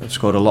 They've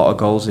scored a lot of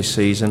goals this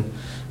season.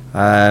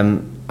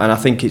 And I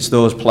think it's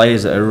those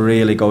players that are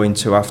really going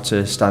to have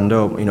to stand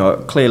up.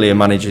 Clearly a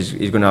manager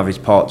is going to have his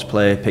part to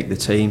play, pick the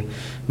team.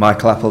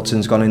 Michael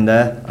Appleton's gone in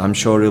there. I'm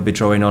sure he'll be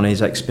drawing on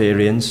his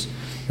experience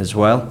as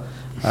well.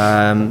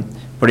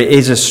 But it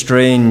is a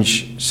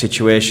strange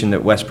situation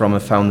that West Brom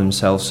have found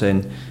themselves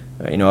in.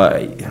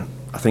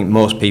 I think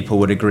most people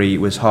would agree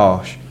it was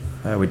harsh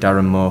with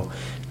Darren Moore.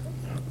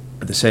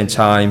 At the same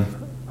time,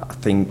 I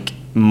think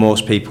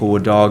most people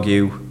would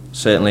argue,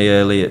 certainly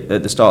early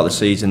at the start of the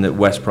season, that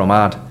West Brom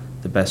had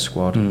the best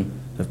squad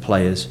of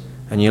players.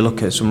 And you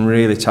look at some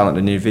really talented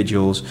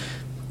individuals.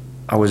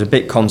 I was a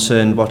bit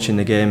concerned watching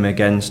the game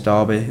against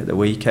Derby at the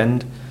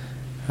weekend.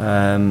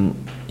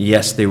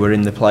 Yes, they were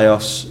in the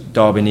playoffs.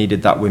 Derby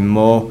needed that win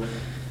more.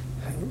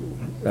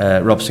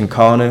 Robson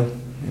Carnu,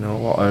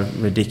 what a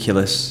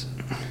ridiculous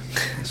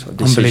sort of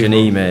decision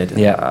he made.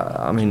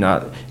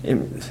 Yeah.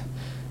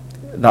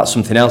 That's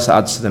something else that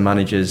adds to the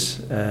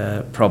manager's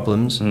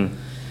problems.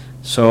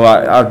 So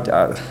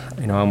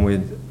I'm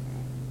with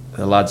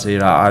the lads here.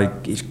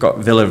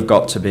 Villa have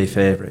got to be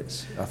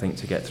favourites, I think,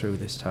 to get through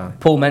this time.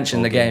 Paul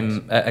mentioned the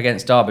game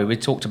against Derby. We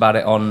talked about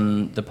it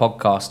on the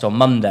podcast on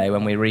Monday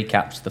when we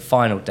recapped the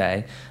final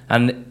day,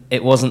 and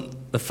it wasn't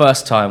the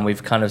first time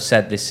we've kind of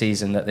said this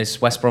season that this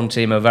West Brom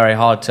team are very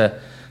hard to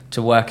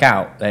work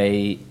out.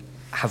 They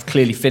have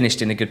clearly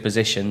finished in a good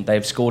position.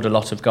 They've scored a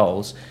lot of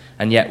goals,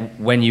 and yet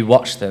when you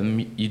watch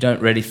them, you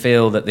don't really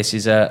feel that this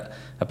is a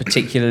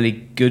particularly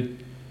good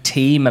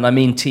team, and I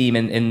mean team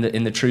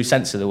in the true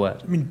sense of the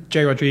word. I mean,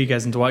 Jay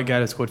Rodriguez and Dwight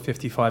Gale scored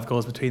 55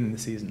 goals between them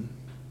this season.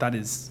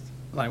 That's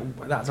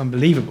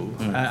unbelievable,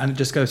 and it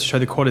just goes to show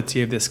the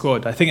quality of this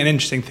squad. I think an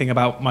interesting thing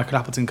about Michael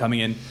Appleton coming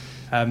in,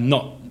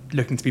 not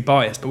looking to be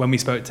biased, but when we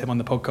spoke to him on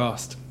the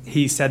podcast,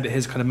 he said that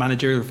his kind of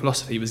managerial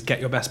philosophy was get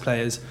your best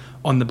players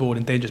on the board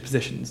in dangerous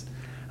positions.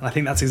 And I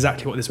think that's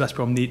exactly what this West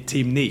Brom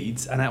team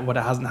needs, and what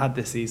it hasn't had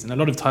this season. A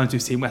lot of times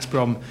we've seen West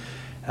Brom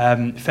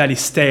fairly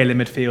stale in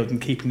midfield and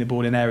keeping the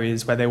ball in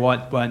areas where they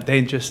weren't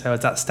dangerous. There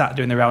was that stat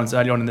doing the rounds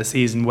early on in the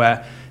season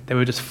where they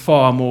were just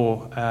far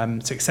more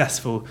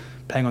successful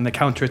playing on the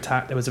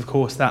counter-attack. There was, of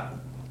course, that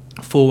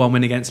 4-1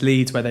 win against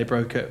Leeds where they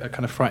broke a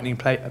kind of frightening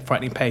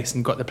pace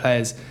and got the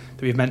players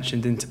that we've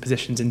mentioned into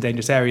positions in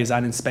dangerous areas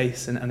and in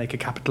space, and they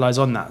could capitalise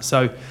on that.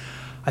 So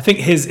I think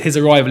his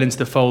arrival into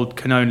the fold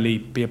can only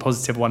be a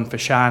positive one for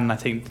Shan. I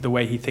think the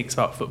way he thinks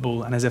about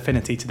football and his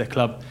affinity to the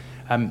club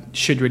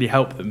should really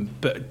help them.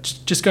 But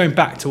just going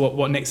back to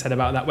what Nick said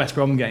about that West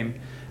Brom game,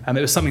 it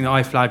was something that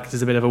I flagged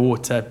as a bit of a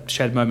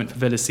watershed moment for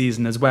Villa's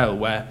season as well,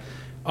 where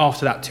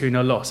after that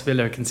 2-0 loss,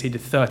 Villa conceded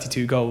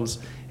 32 goals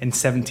in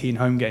 17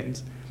 home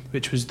games,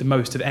 which was the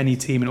most of any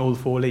team in all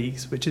 4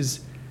 leagues, which is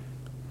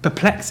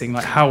perplexing,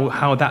 like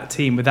how that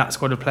team with that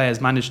squad of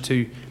players managed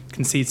to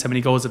concede so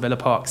many goals at Villa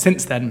Park.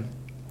 Since then,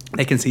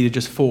 they conceded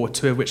just 4,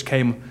 2 of which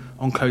came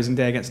on closing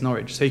day against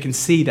Norwich. So you can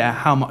see there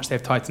how much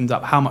they've tightened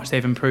up, how much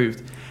they've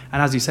improved.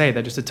 And as you say,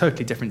 they're just a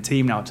totally different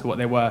team now to what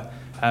they were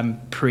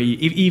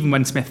even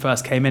when Smith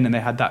first came in and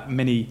they had that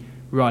mini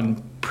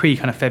run pre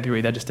kind of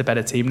February. They're just a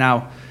better team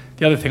now.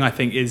 The other thing I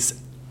think is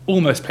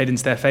almost played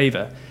into their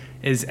favour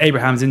is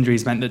Abraham's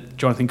injuries meant that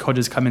Jonathan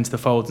Codger's come into the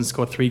fold and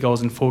scored 3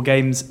 goals in 4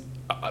 games.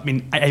 I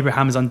mean,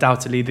 Abraham is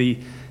undoubtedly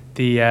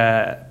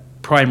the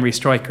primary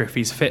striker if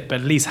he's fit,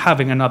 but at least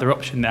having another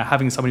option there,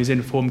 having someone who's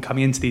in form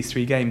coming into these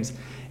 3 games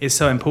is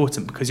so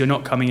important, because you're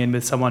not coming in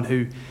with someone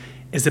who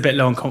is a bit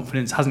low on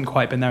confidence, hasn't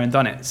quite been there and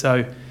done it.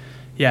 So,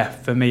 yeah,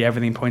 for me,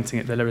 everything pointing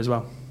at Villa as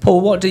well.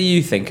 Paul, what do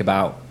you think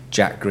about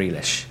Jack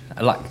Grealish?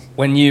 Like,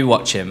 when you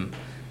watch him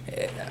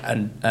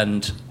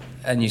and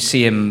you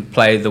see him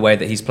play the way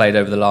that he's played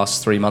over the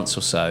last 3 months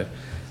or so,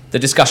 the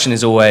discussion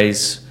is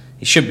always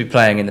he should be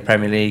playing in the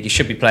Premier League, he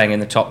should be playing in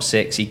the top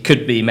 6, he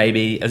could be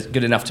maybe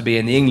good enough to be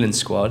in the England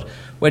squad.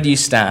 Where do you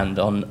stand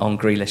on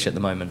Grealish at the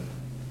moment?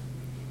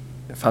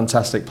 A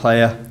fantastic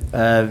player,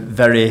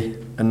 very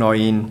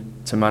annoying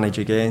to manage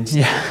against.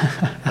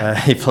 Yeah.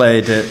 He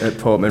played at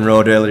Portman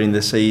Road earlier in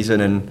the season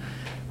and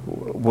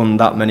won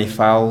that many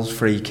fouls,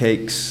 free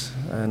kicks,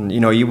 and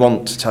you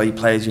want to tell your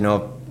players,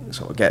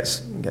 sort of get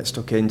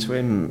stuck into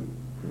him,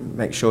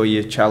 make sure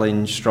you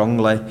challenge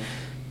strongly.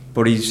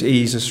 But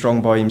he's a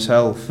strong boy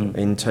himself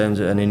in terms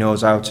of, and he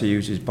knows how to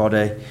use his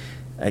body,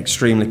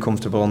 extremely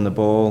comfortable on the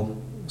ball,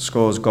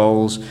 scores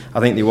goals. I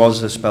think there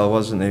was a spell,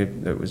 wasn't there?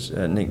 That was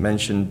Nick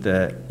mentioned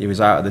that he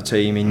was out of the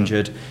team,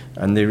 injured,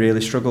 and they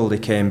really struggled. He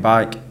came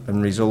back,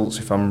 and results,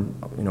 if I'm,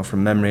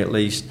 from memory at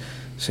least,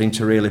 seemed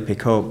to really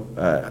pick up.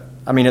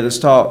 I mean, at the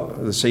start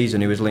of the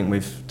season, he was linked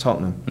with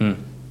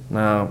Tottenham.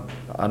 Now,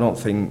 I don't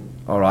think,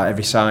 all right,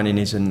 every signing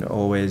isn't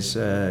always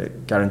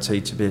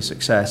guaranteed to be a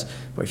success,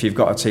 but if you've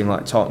got a team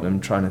like Tottenham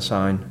trying to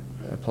sign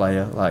a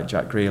player like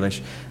Jack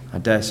Grealish, I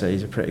dare say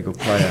he's a pretty good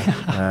player.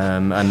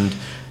 And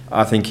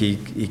I think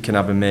he can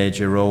have a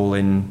major role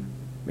in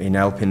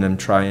helping them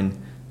try and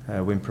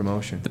win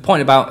promotion. The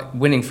point about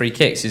winning free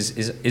kicks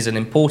is an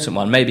important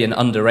one, maybe an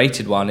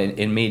underrated one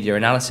in media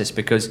analysis,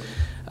 because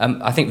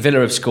I think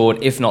Villa have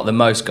scored, if not the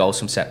most goals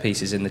from set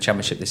pieces in the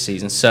Championship this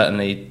season,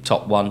 certainly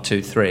top 1,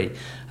 2, 3.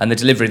 And the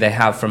delivery they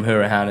have from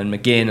Hourihane and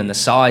McGinn, and the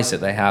size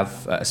that they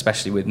have,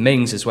 especially with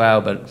Mings as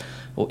well, but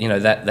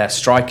their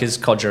strikers,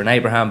 Codger and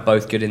Abraham,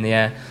 both good in the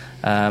air.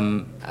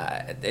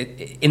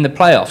 In the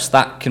playoffs,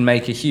 that can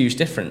make a huge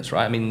difference,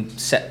 right? I mean,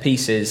 set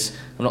pieces,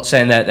 I'm not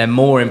saying that they're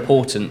more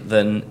important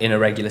than in a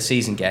regular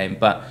season game,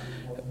 but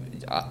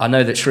I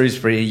know that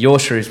your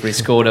Shrewsbury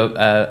scored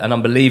an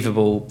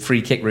unbelievable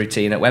free kick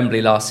routine at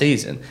Wembley last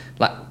season.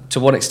 Like, to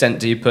what extent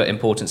do you put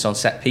importance on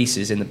set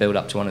pieces in the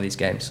build-up to one of these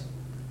games?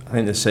 I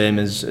think the same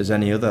as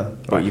any other,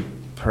 but you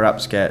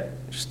perhaps get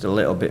just a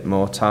little bit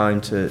more time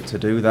to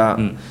do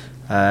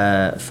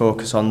that,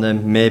 focus on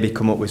them, maybe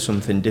come up with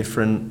something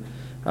different.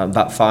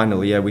 That final,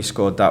 we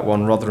scored that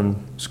one.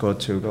 Rotherham scored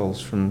 2 goals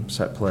from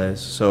set plays.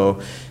 So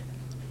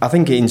I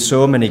think in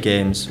so many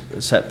games,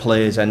 set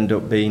plays end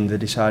up being the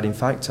deciding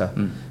factor.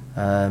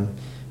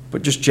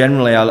 But just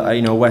generally,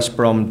 West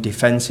Brom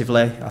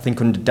defensively, I think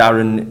under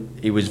Darren,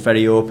 he was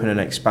very open and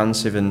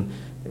expansive and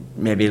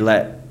maybe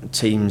let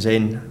teams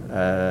in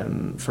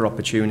for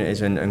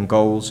opportunities and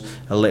goals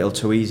a little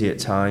too easy at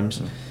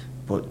times.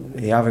 But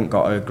he haven't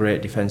got a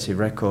great defensive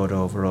record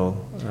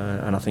overall,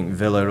 and I think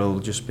Villa will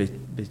just be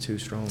too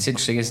strong. It's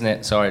interesting, isn't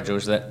it? Sorry,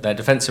 George, their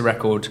defensive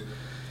record,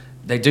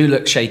 they do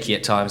look shaky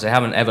at times. They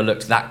haven't ever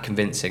looked that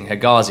convincing.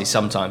 Hegazi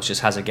sometimes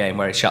just has a game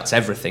where he shuts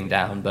everything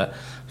down, but I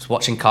was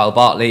watching Kyle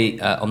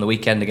Bartley on the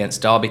weekend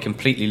against Derby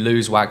completely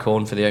lose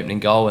Waghorn for the opening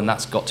goal, and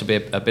that's got to be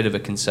a bit of a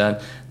concern.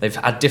 They've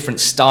had different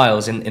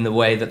styles in the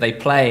way that they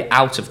play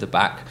out of the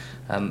back.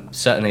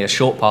 certainly a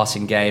short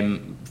passing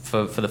game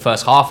for the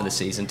first half of the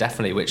season,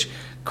 definitely, which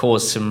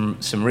caused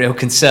some real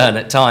concern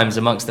at times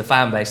amongst the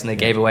fan base, and they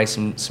gave away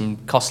some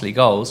costly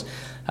goals.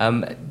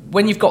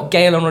 When you've got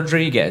Gale and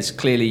Rodriguez,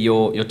 clearly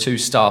your two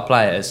star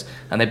players,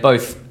 and they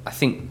both, I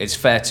think it's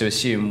fair to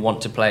assume,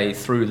 want to play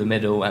through the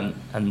middle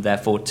and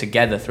therefore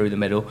together through the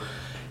middle,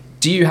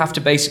 do you have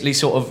to basically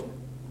sort of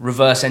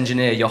reverse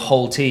engineer your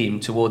whole team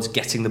towards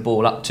getting the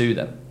ball up to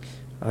them?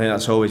 I think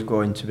that's always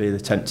going to be the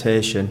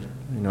temptation.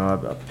 You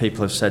know,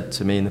 people have said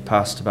to me in the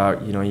past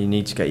about, you know, you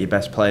need to get your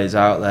best players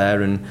out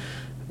there, and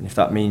if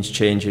that means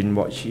changing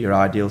what your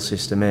ideal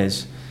system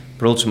is.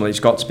 But ultimately, it's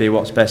got to be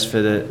what's best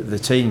for the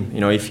team. You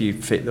know, if you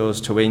fit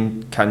those two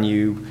in, can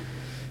you,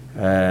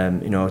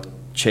 you know,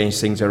 change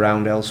things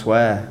around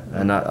elsewhere?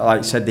 And like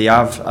I said, they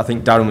have. I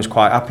think Darren was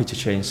quite happy to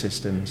change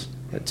systems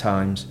at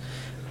times,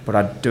 but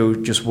I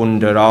do just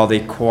wonder, are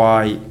they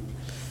quite,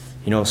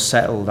 you know,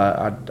 settled?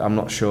 I'm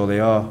not sure they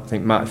are. I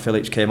think Matt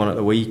Phillips came on at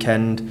the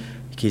weekend.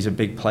 He's a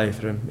big player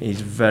for him. He's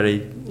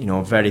very, you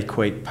know, very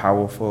quick,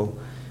 powerful,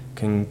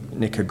 can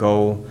nick a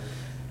goal.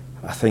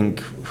 I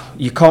think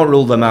you can't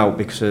rule them out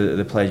because of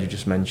the players you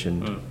just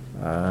mentioned.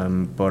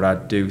 But I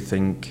do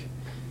think,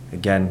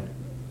 again,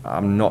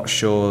 I'm not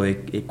sure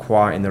they're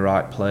quite in the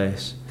right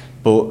place.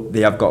 But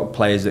they have got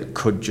players that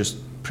could just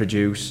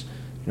produce,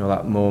 you know,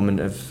 that moment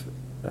of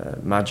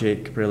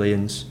magic,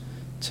 brilliance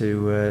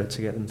to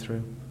get them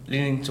through.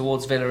 Leaning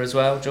towards Villa as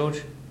well,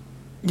 George?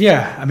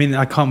 Yeah, I mean,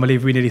 I can't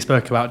believe we nearly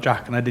spoke about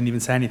Jack and I didn't even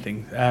say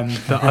anything.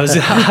 But I was.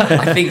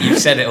 I think you've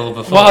said it all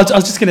before. Well, I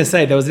was just going to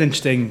say there was an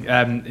interesting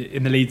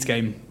in the Leeds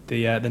game,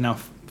 the now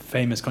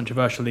famous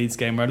controversial Leeds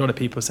game, where a lot of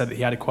people said that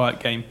he had a quiet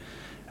game,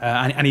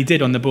 and he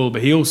did on the ball,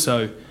 but he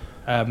also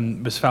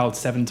was fouled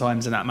 7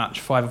 times in that match,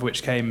 5 of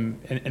which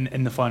came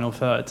in the final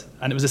third.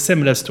 And it was a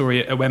similar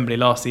story at Wembley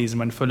last season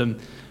when Fulham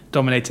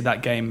dominated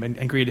that game, and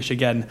Grealish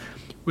again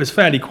was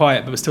fairly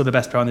quiet, but was still the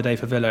best player on the day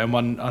for Villa and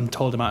won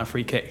untold amount of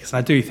free kicks. And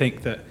I do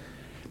think that,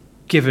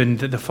 given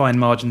the fine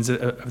margins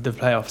of the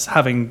playoffs,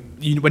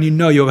 when you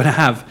know you're going to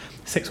have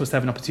 6 or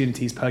 7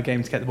 opportunities per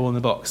game to get the ball in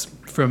the box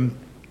from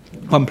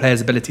one player's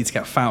ability to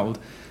get fouled,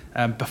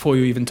 before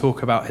you even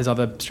talk about his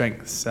other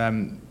strengths,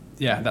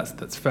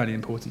 that's fairly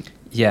important.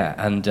 Yeah,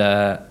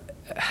 and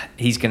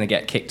he's going to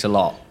get kicked a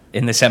lot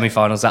in the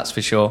semi-finals, that's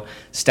for sure.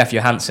 Steph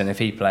Johansson, if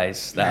he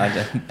plays,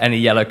 any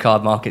yellow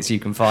card markets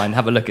you can find,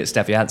 have a look at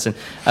Steph Johansson.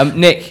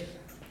 Nick,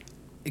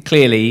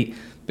 clearly,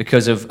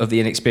 because of the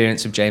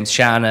inexperience of James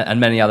Shan and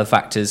many other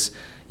factors,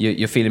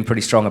 you're feeling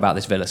pretty strong about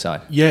this Villa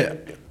side. Yeah,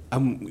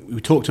 we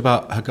talked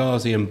about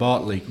Hagazi and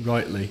Bartley,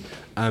 rightly,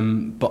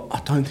 but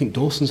I don't think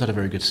Dawson's had a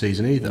very good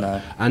season either.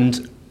 No.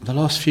 And the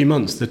last few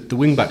months, the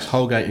wing-backs,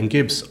 Holgate and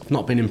Gibbs, I've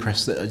not been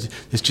impressed.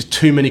 There's just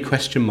too many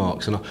question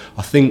marks, and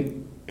I think,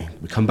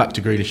 we come back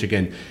to Grealish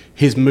again,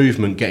 his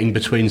movement getting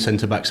between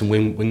centre-backs and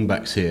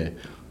wing-backs here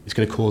is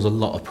going to cause a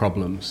lot of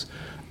problems.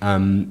 I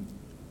think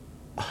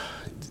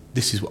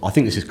this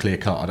is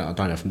clear-cut. I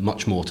don't have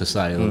much more to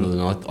say other than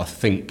I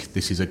think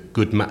this is a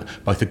good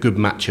both a good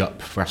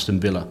match-up for Aston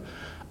Villa,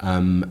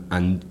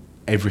 and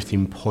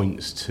everything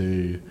points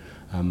to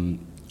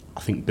I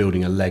think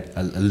building a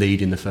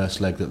lead in the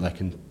first leg that they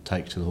can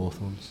take to the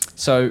Hawthorns.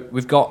 So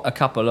we've got a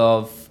couple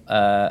of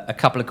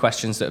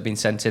questions that have been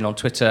sent in on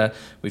Twitter.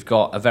 We've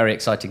got a very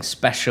exciting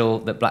special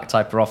that Black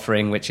Type are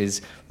offering, which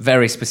is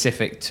very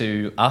specific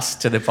to us,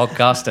 to the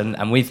podcast,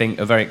 and we think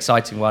a very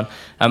exciting one.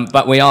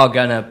 But we are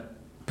going to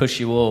push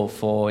you all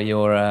for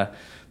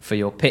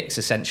your picks,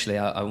 essentially.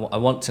 I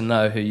want to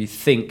know who you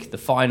think the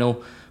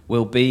final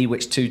will be,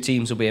 which 2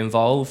 teams will be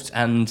involved,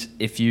 and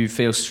if you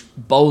feel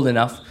bold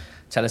enough,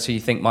 tell us who you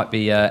think might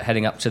be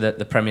heading up to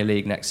the Premier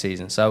League next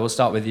season. So we'll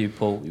start with you,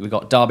 Paul. We've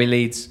got Derby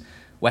Leeds,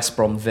 West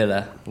Brom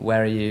Villa.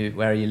 Where are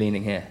you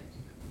leaning here?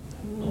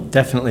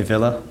 Definitely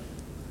Villa.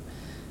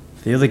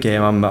 The other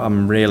game,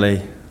 I'm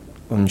really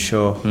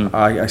unsure.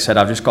 I said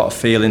I've just got a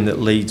feeling that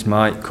Leeds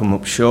might come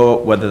up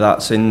short, whether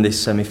that's in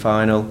this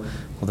semi-final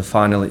or the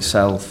final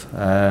itself.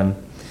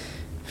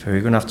 If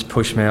you're going to have to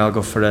push me, I'll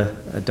go for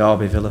a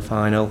Derby Villa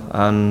final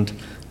and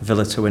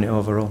Villa to win it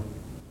overall.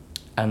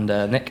 And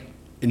Nick?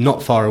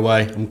 Not far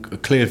away. I'm a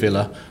clear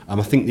Villa.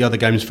 I think the other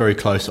game's very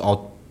close.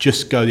 I'll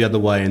just go the other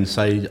way and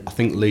say I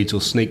think Leeds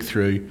will sneak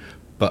through,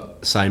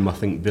 but same, I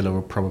think Villa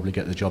will probably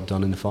get the job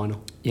done in the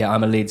final. Yeah,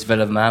 I'm a Leeds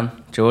Villa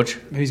man. George?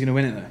 Who's going to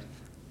win it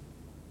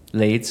though?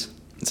 Leeds.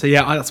 So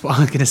yeah, that's what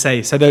I was going to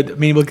say. So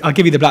I'll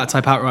give you the Black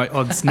Type outright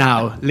odds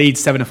now.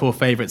 Leeds 7-4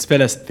 favourites,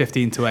 Villa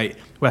 15-8,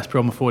 West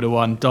Brom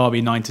 4-1,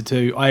 Derby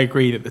 9-2. I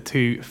agree that the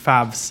 2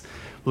 Favs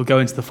will go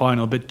into the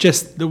final, but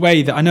just the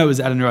way that I know it was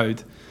Ellen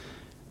Road,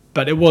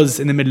 but it was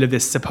in the middle of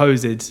this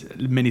supposed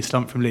mini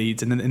slump from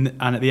Leeds, and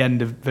at the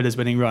end of Villa's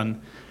winning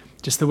run,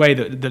 just the way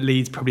that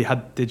Leeds probably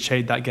did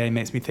shade that game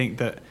makes me think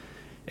that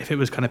if it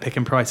was kind of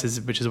picking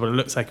prices, which is what it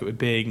looks like it would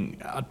be,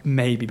 I'd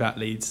maybe back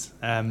Leeds.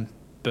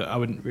 but I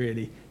wouldn't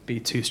really be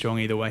too strong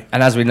either way.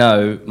 And as we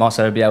know,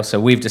 Marcelo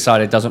Bielsa, we've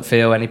decided, doesn't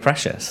feel any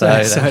pressure. So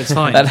it's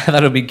fine.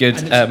 That'll be good.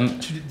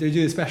 Should we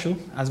do the special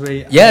as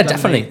we? Yeah,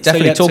 definitely.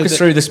 Talk us so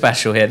through the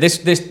special here. This,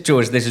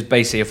 George, this is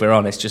basically, if we're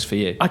honest, just for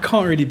you. I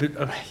can't really.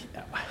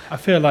 I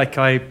feel like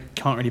I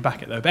can't really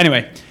back it though. But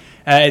anyway,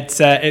 it's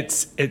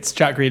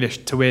Jack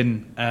Grealish to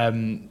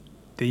win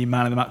the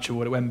Man of the Match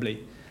award at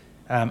Wembley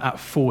at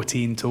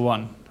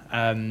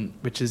 14-1,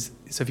 which is,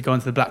 so if you go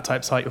onto the Black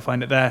Type site, you'll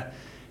find it there.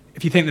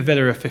 If you think the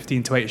Villa are a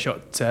 15-8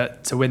 shot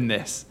to win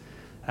this,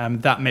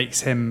 that makes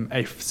him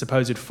a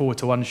supposed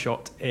 4-1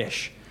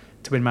 shot-ish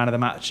to win Man of the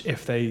Match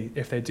if they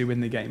do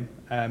win the game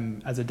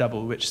as a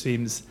double, which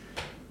seems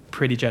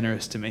pretty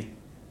generous to me.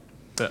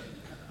 But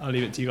I'll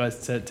leave it to you guys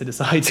to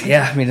decide.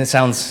 Yeah, I mean, it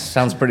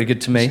sounds pretty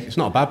good to me. It's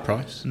not a bad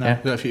price. No.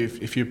 Yeah.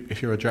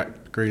 If you're a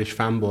Jack Grealish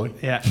fanboy.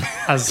 Yeah,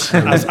 as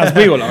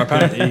we all are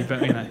apparently.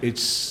 But you know,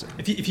 It's.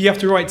 if you have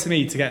to write to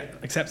me to get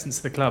acceptance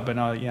to the club, and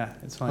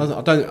it's fine.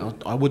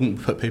 I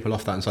wouldn't put people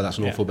off that and say that's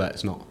an awful bet.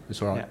 It's not.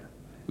 It's all right. Yeah.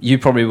 You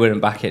probably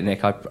wouldn't back it,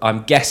 Nick.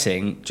 I'm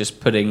guessing,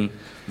 just putting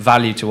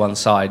value to one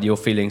side, your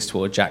feelings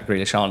toward Jack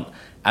Grealish aren't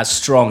as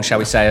strong, shall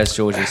we say, as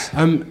George's.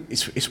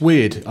 It's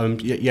weird.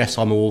 Yes,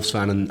 I'm a Wolves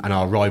fan, and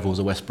our rivals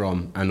are West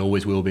Brom, and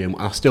always will be. And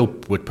I still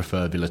would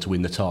prefer Villa to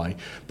win the tie,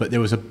 but there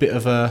was a bit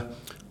of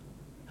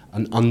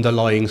an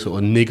underlying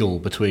sort of niggle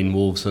between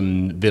Wolves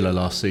and Villa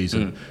last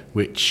season,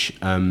 which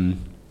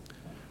came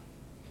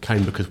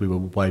because we were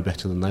way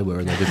better than they were,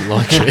 and they didn't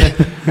like it.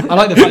 I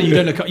like the fact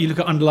that you look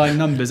at underlying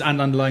numbers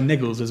and underlying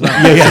niggles as well.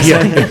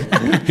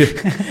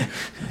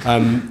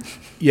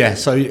 Yeah.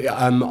 So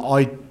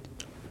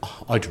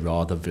I'd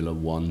rather Villa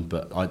won,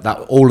 but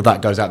all of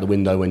that goes out the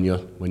window when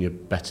you're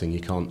betting. You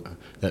can't.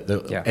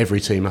 Every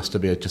team has to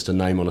be just a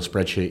name on a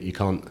spreadsheet. You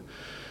can't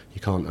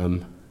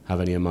have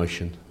any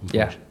emotion.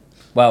 Yeah.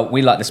 Well,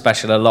 we like the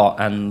special a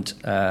lot, and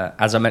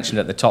as I mentioned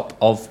at the top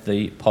of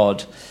the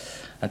pod,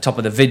 and top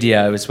of the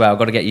video as well, I've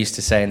got to get used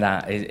to saying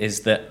that, is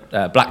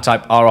that Black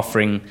Type are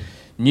offering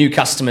new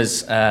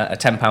customers a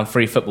 £10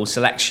 free football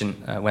selection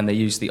when they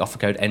use the offer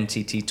code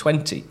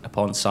NTT20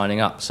 upon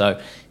signing up. So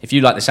if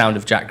you like the sound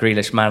of Jack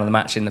Grealish, man of the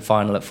match in the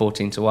final at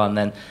 14-1,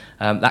 then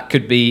that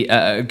could be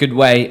a good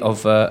way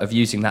of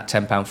using that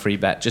 £10 free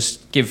bet.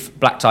 Just give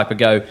Black Type a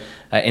go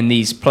in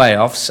these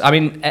playoffs. I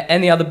mean,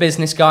 any other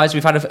business, guys?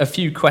 We've had a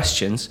few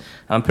questions.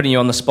 I'm putting you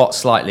on the spot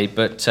slightly,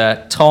 but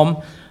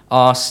Tom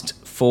asked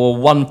for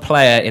one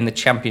player in the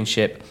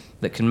Championship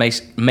that can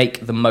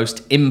make the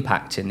most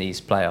impact in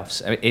these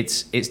playoffs. I mean,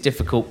 it's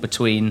difficult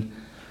between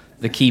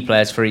the key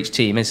players for each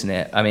team, isn't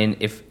it? I mean,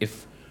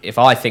 if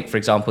I think, for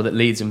example, that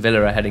Leeds and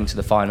Villa are heading to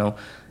the final,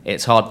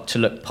 it's hard to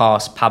look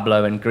past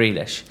Pablo and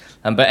Grealish.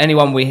 But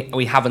anyone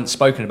we haven't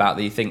spoken about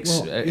that you think's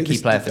a key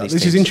player for these teams?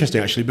 This is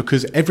interesting, actually,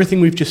 because everything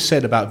we've just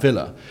said about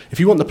Villa, if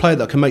you want the player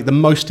that can make the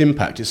most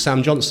impact, it's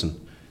Sam Johnson.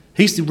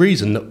 He's the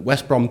reason that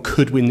West Brom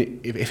could win.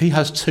 If he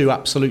has two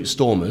absolute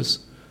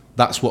stormers,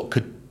 that's what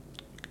could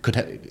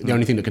the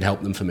only thing that could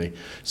help them for me.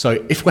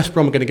 So if West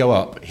Brom are going to go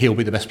up, he'll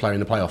be the best player in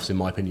the playoffs, in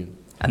my opinion.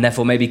 And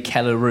therefore maybe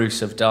Keller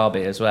Roos of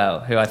Derby as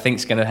well, who I think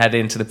is going to head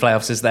into the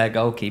playoffs as their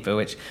goalkeeper,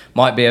 which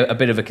might be a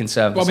bit of a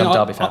concern for some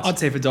Derby fans. I'd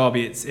say for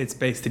Derby, it's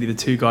basically the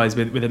two guys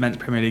with immense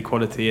Premier League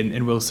quality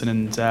in Wilson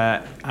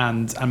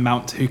and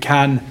Mount, who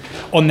can,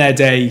 on their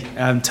day,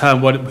 turn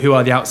who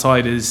are the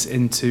outsiders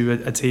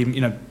into a team.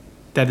 You know,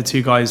 they're the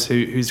two guys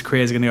whose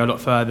careers are going to go a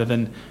lot further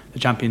than the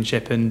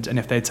Championship, and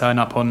if they turn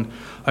up on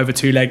over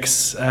two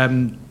legs,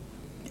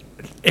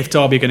 if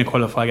Derby are going to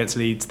qualify against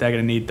Leeds, they're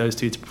going to need those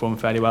two to perform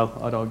fairly well,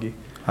 I'd argue.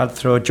 I'd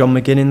throw John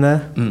McGinn in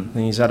there. I think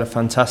he's had a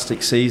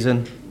fantastic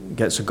season,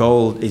 gets a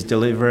goal, his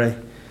delivery,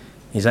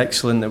 he's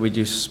excellent, that we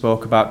just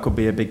spoke about, could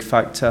be a big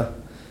factor.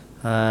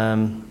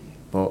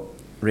 But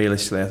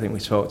realistically, I think we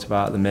talked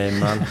about the main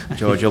man.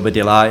 George will be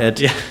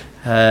delighted. Yeah.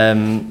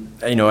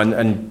 You know,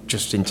 and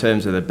just in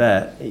terms of the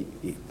bet,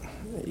 it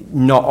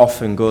not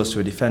often goes to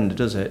a defender,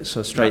 does it?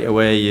 So straight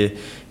away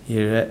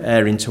you're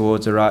erring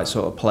towards the right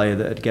sort of player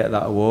that would get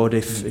that award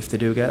if they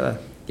do get there.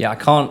 Yeah, I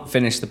can't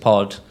finish the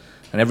pod,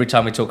 and every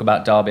time we talk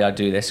about Derby I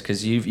do this,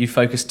 because you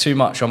focus too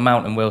much on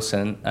Mount and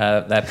Wilson.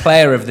 Their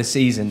player of the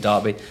season,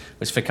 Derby,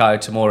 was Fikayo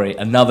Tomori,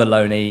 another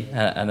loanee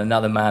and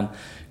another man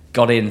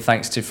got in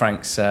thanks to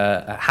Frank's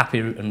happy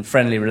and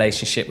friendly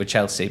relationship with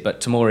Chelsea.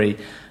 But Tomori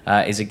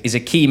is a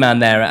key man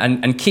there,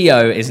 and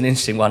Keogh is an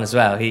interesting one as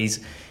well. He's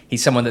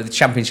someone that the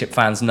Championship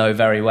fans know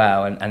very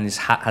well, and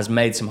has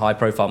made some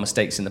high-profile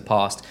mistakes in the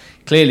past.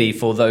 Clearly,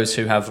 for those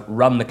who have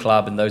run the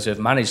club and those who have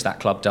managed that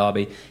club,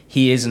 Derby,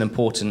 he is an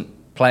important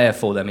player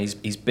for them.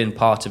 He's been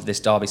part of this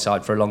Derby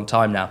side for a long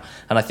time now,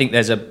 and I think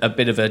there's a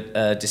bit of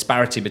a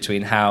disparity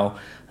between how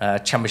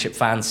Championship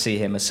fans see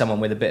him as someone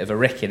with a bit of a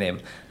rick in him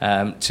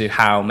to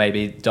how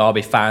maybe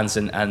Derby fans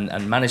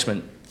and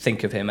management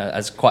think of him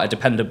as quite a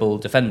dependable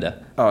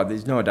defender. Oh,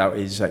 there's no doubt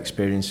his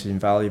experience is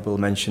invaluable. I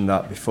mentioned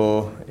that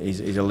before.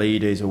 He's a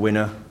leader, he's a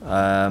winner.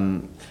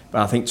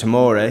 But I think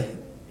Tomori,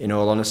 in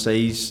all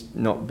honesty, he's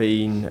not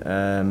been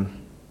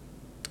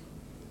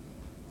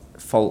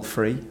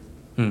fault-free.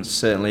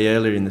 certainly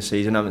earlier in the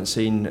season. I haven't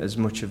seen as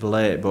much of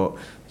late, but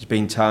there's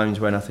been times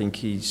when I think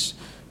he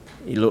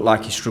looked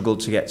like he struggled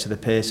to get to the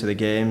pace of the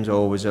games,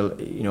 or was a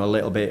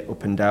little bit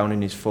up and down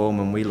in his form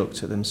when we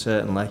looked at them,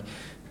 certainly.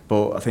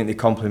 But I think they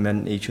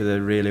complement each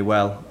other really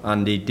well,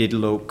 and he did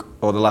look,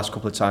 or the last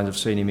couple of times I've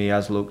seen him, he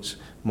has looked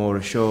more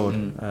assured.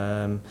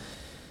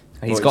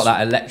 He's got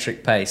that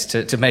electric pace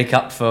to make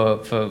up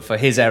for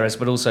his errors,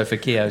 but also for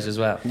Keogh's as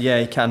well. Yeah,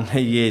 he can.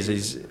 He is.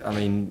 He's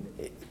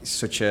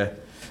such an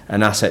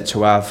asset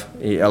to have.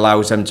 It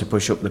allows them to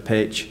push up the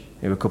pitch.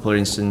 There were a couple of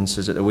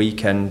instances at the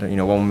weekend.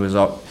 One was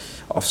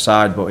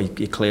offside, but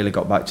he clearly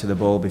got back to the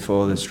ball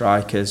before the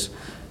strikers.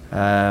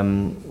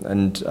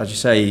 And as you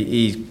say,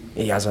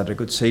 he has had a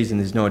good season.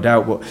 There's no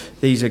doubt. But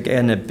these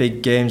again are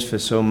big games for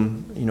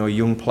some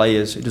young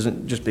players. It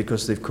doesn't just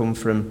because they've come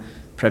from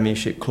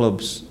Premiership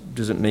clubs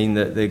doesn't mean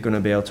that they're going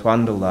to be able to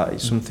handle that.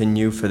 It's something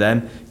new for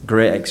them.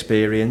 Great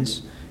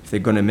experience. If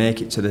they're going to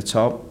make it to the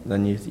top,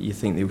 then you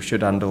think they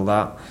should handle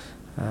that.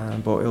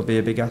 But it'll be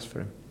a big ask for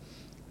him.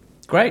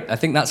 Great. I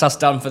think that's us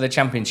done for the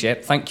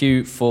Championship. Thank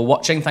you for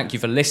watching. Thank you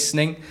for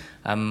listening.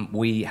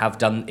 We have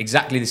done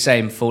exactly the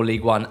same for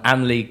League One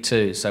and League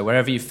Two. So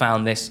wherever you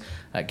found this,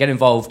 get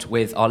involved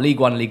with our League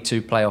One, League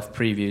Two playoff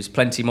previews.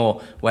 Plenty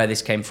more where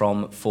this came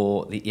from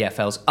for the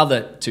EFL's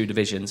other two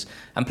divisions.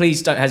 And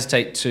please don't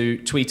hesitate to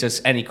tweet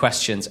us any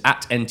questions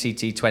at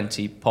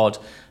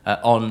NTT20pod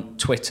on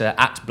Twitter,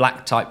 at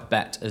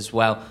BlackTypeBet as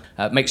well.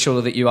 Make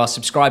sure that you are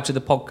subscribed to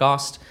the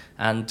podcast,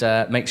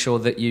 and make sure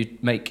that you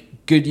make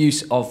good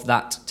use of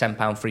that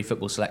 £10 free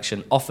football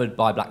selection offered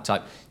by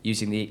Blacktype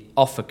using the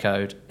offer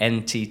code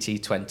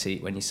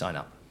NTT20 when you sign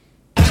up.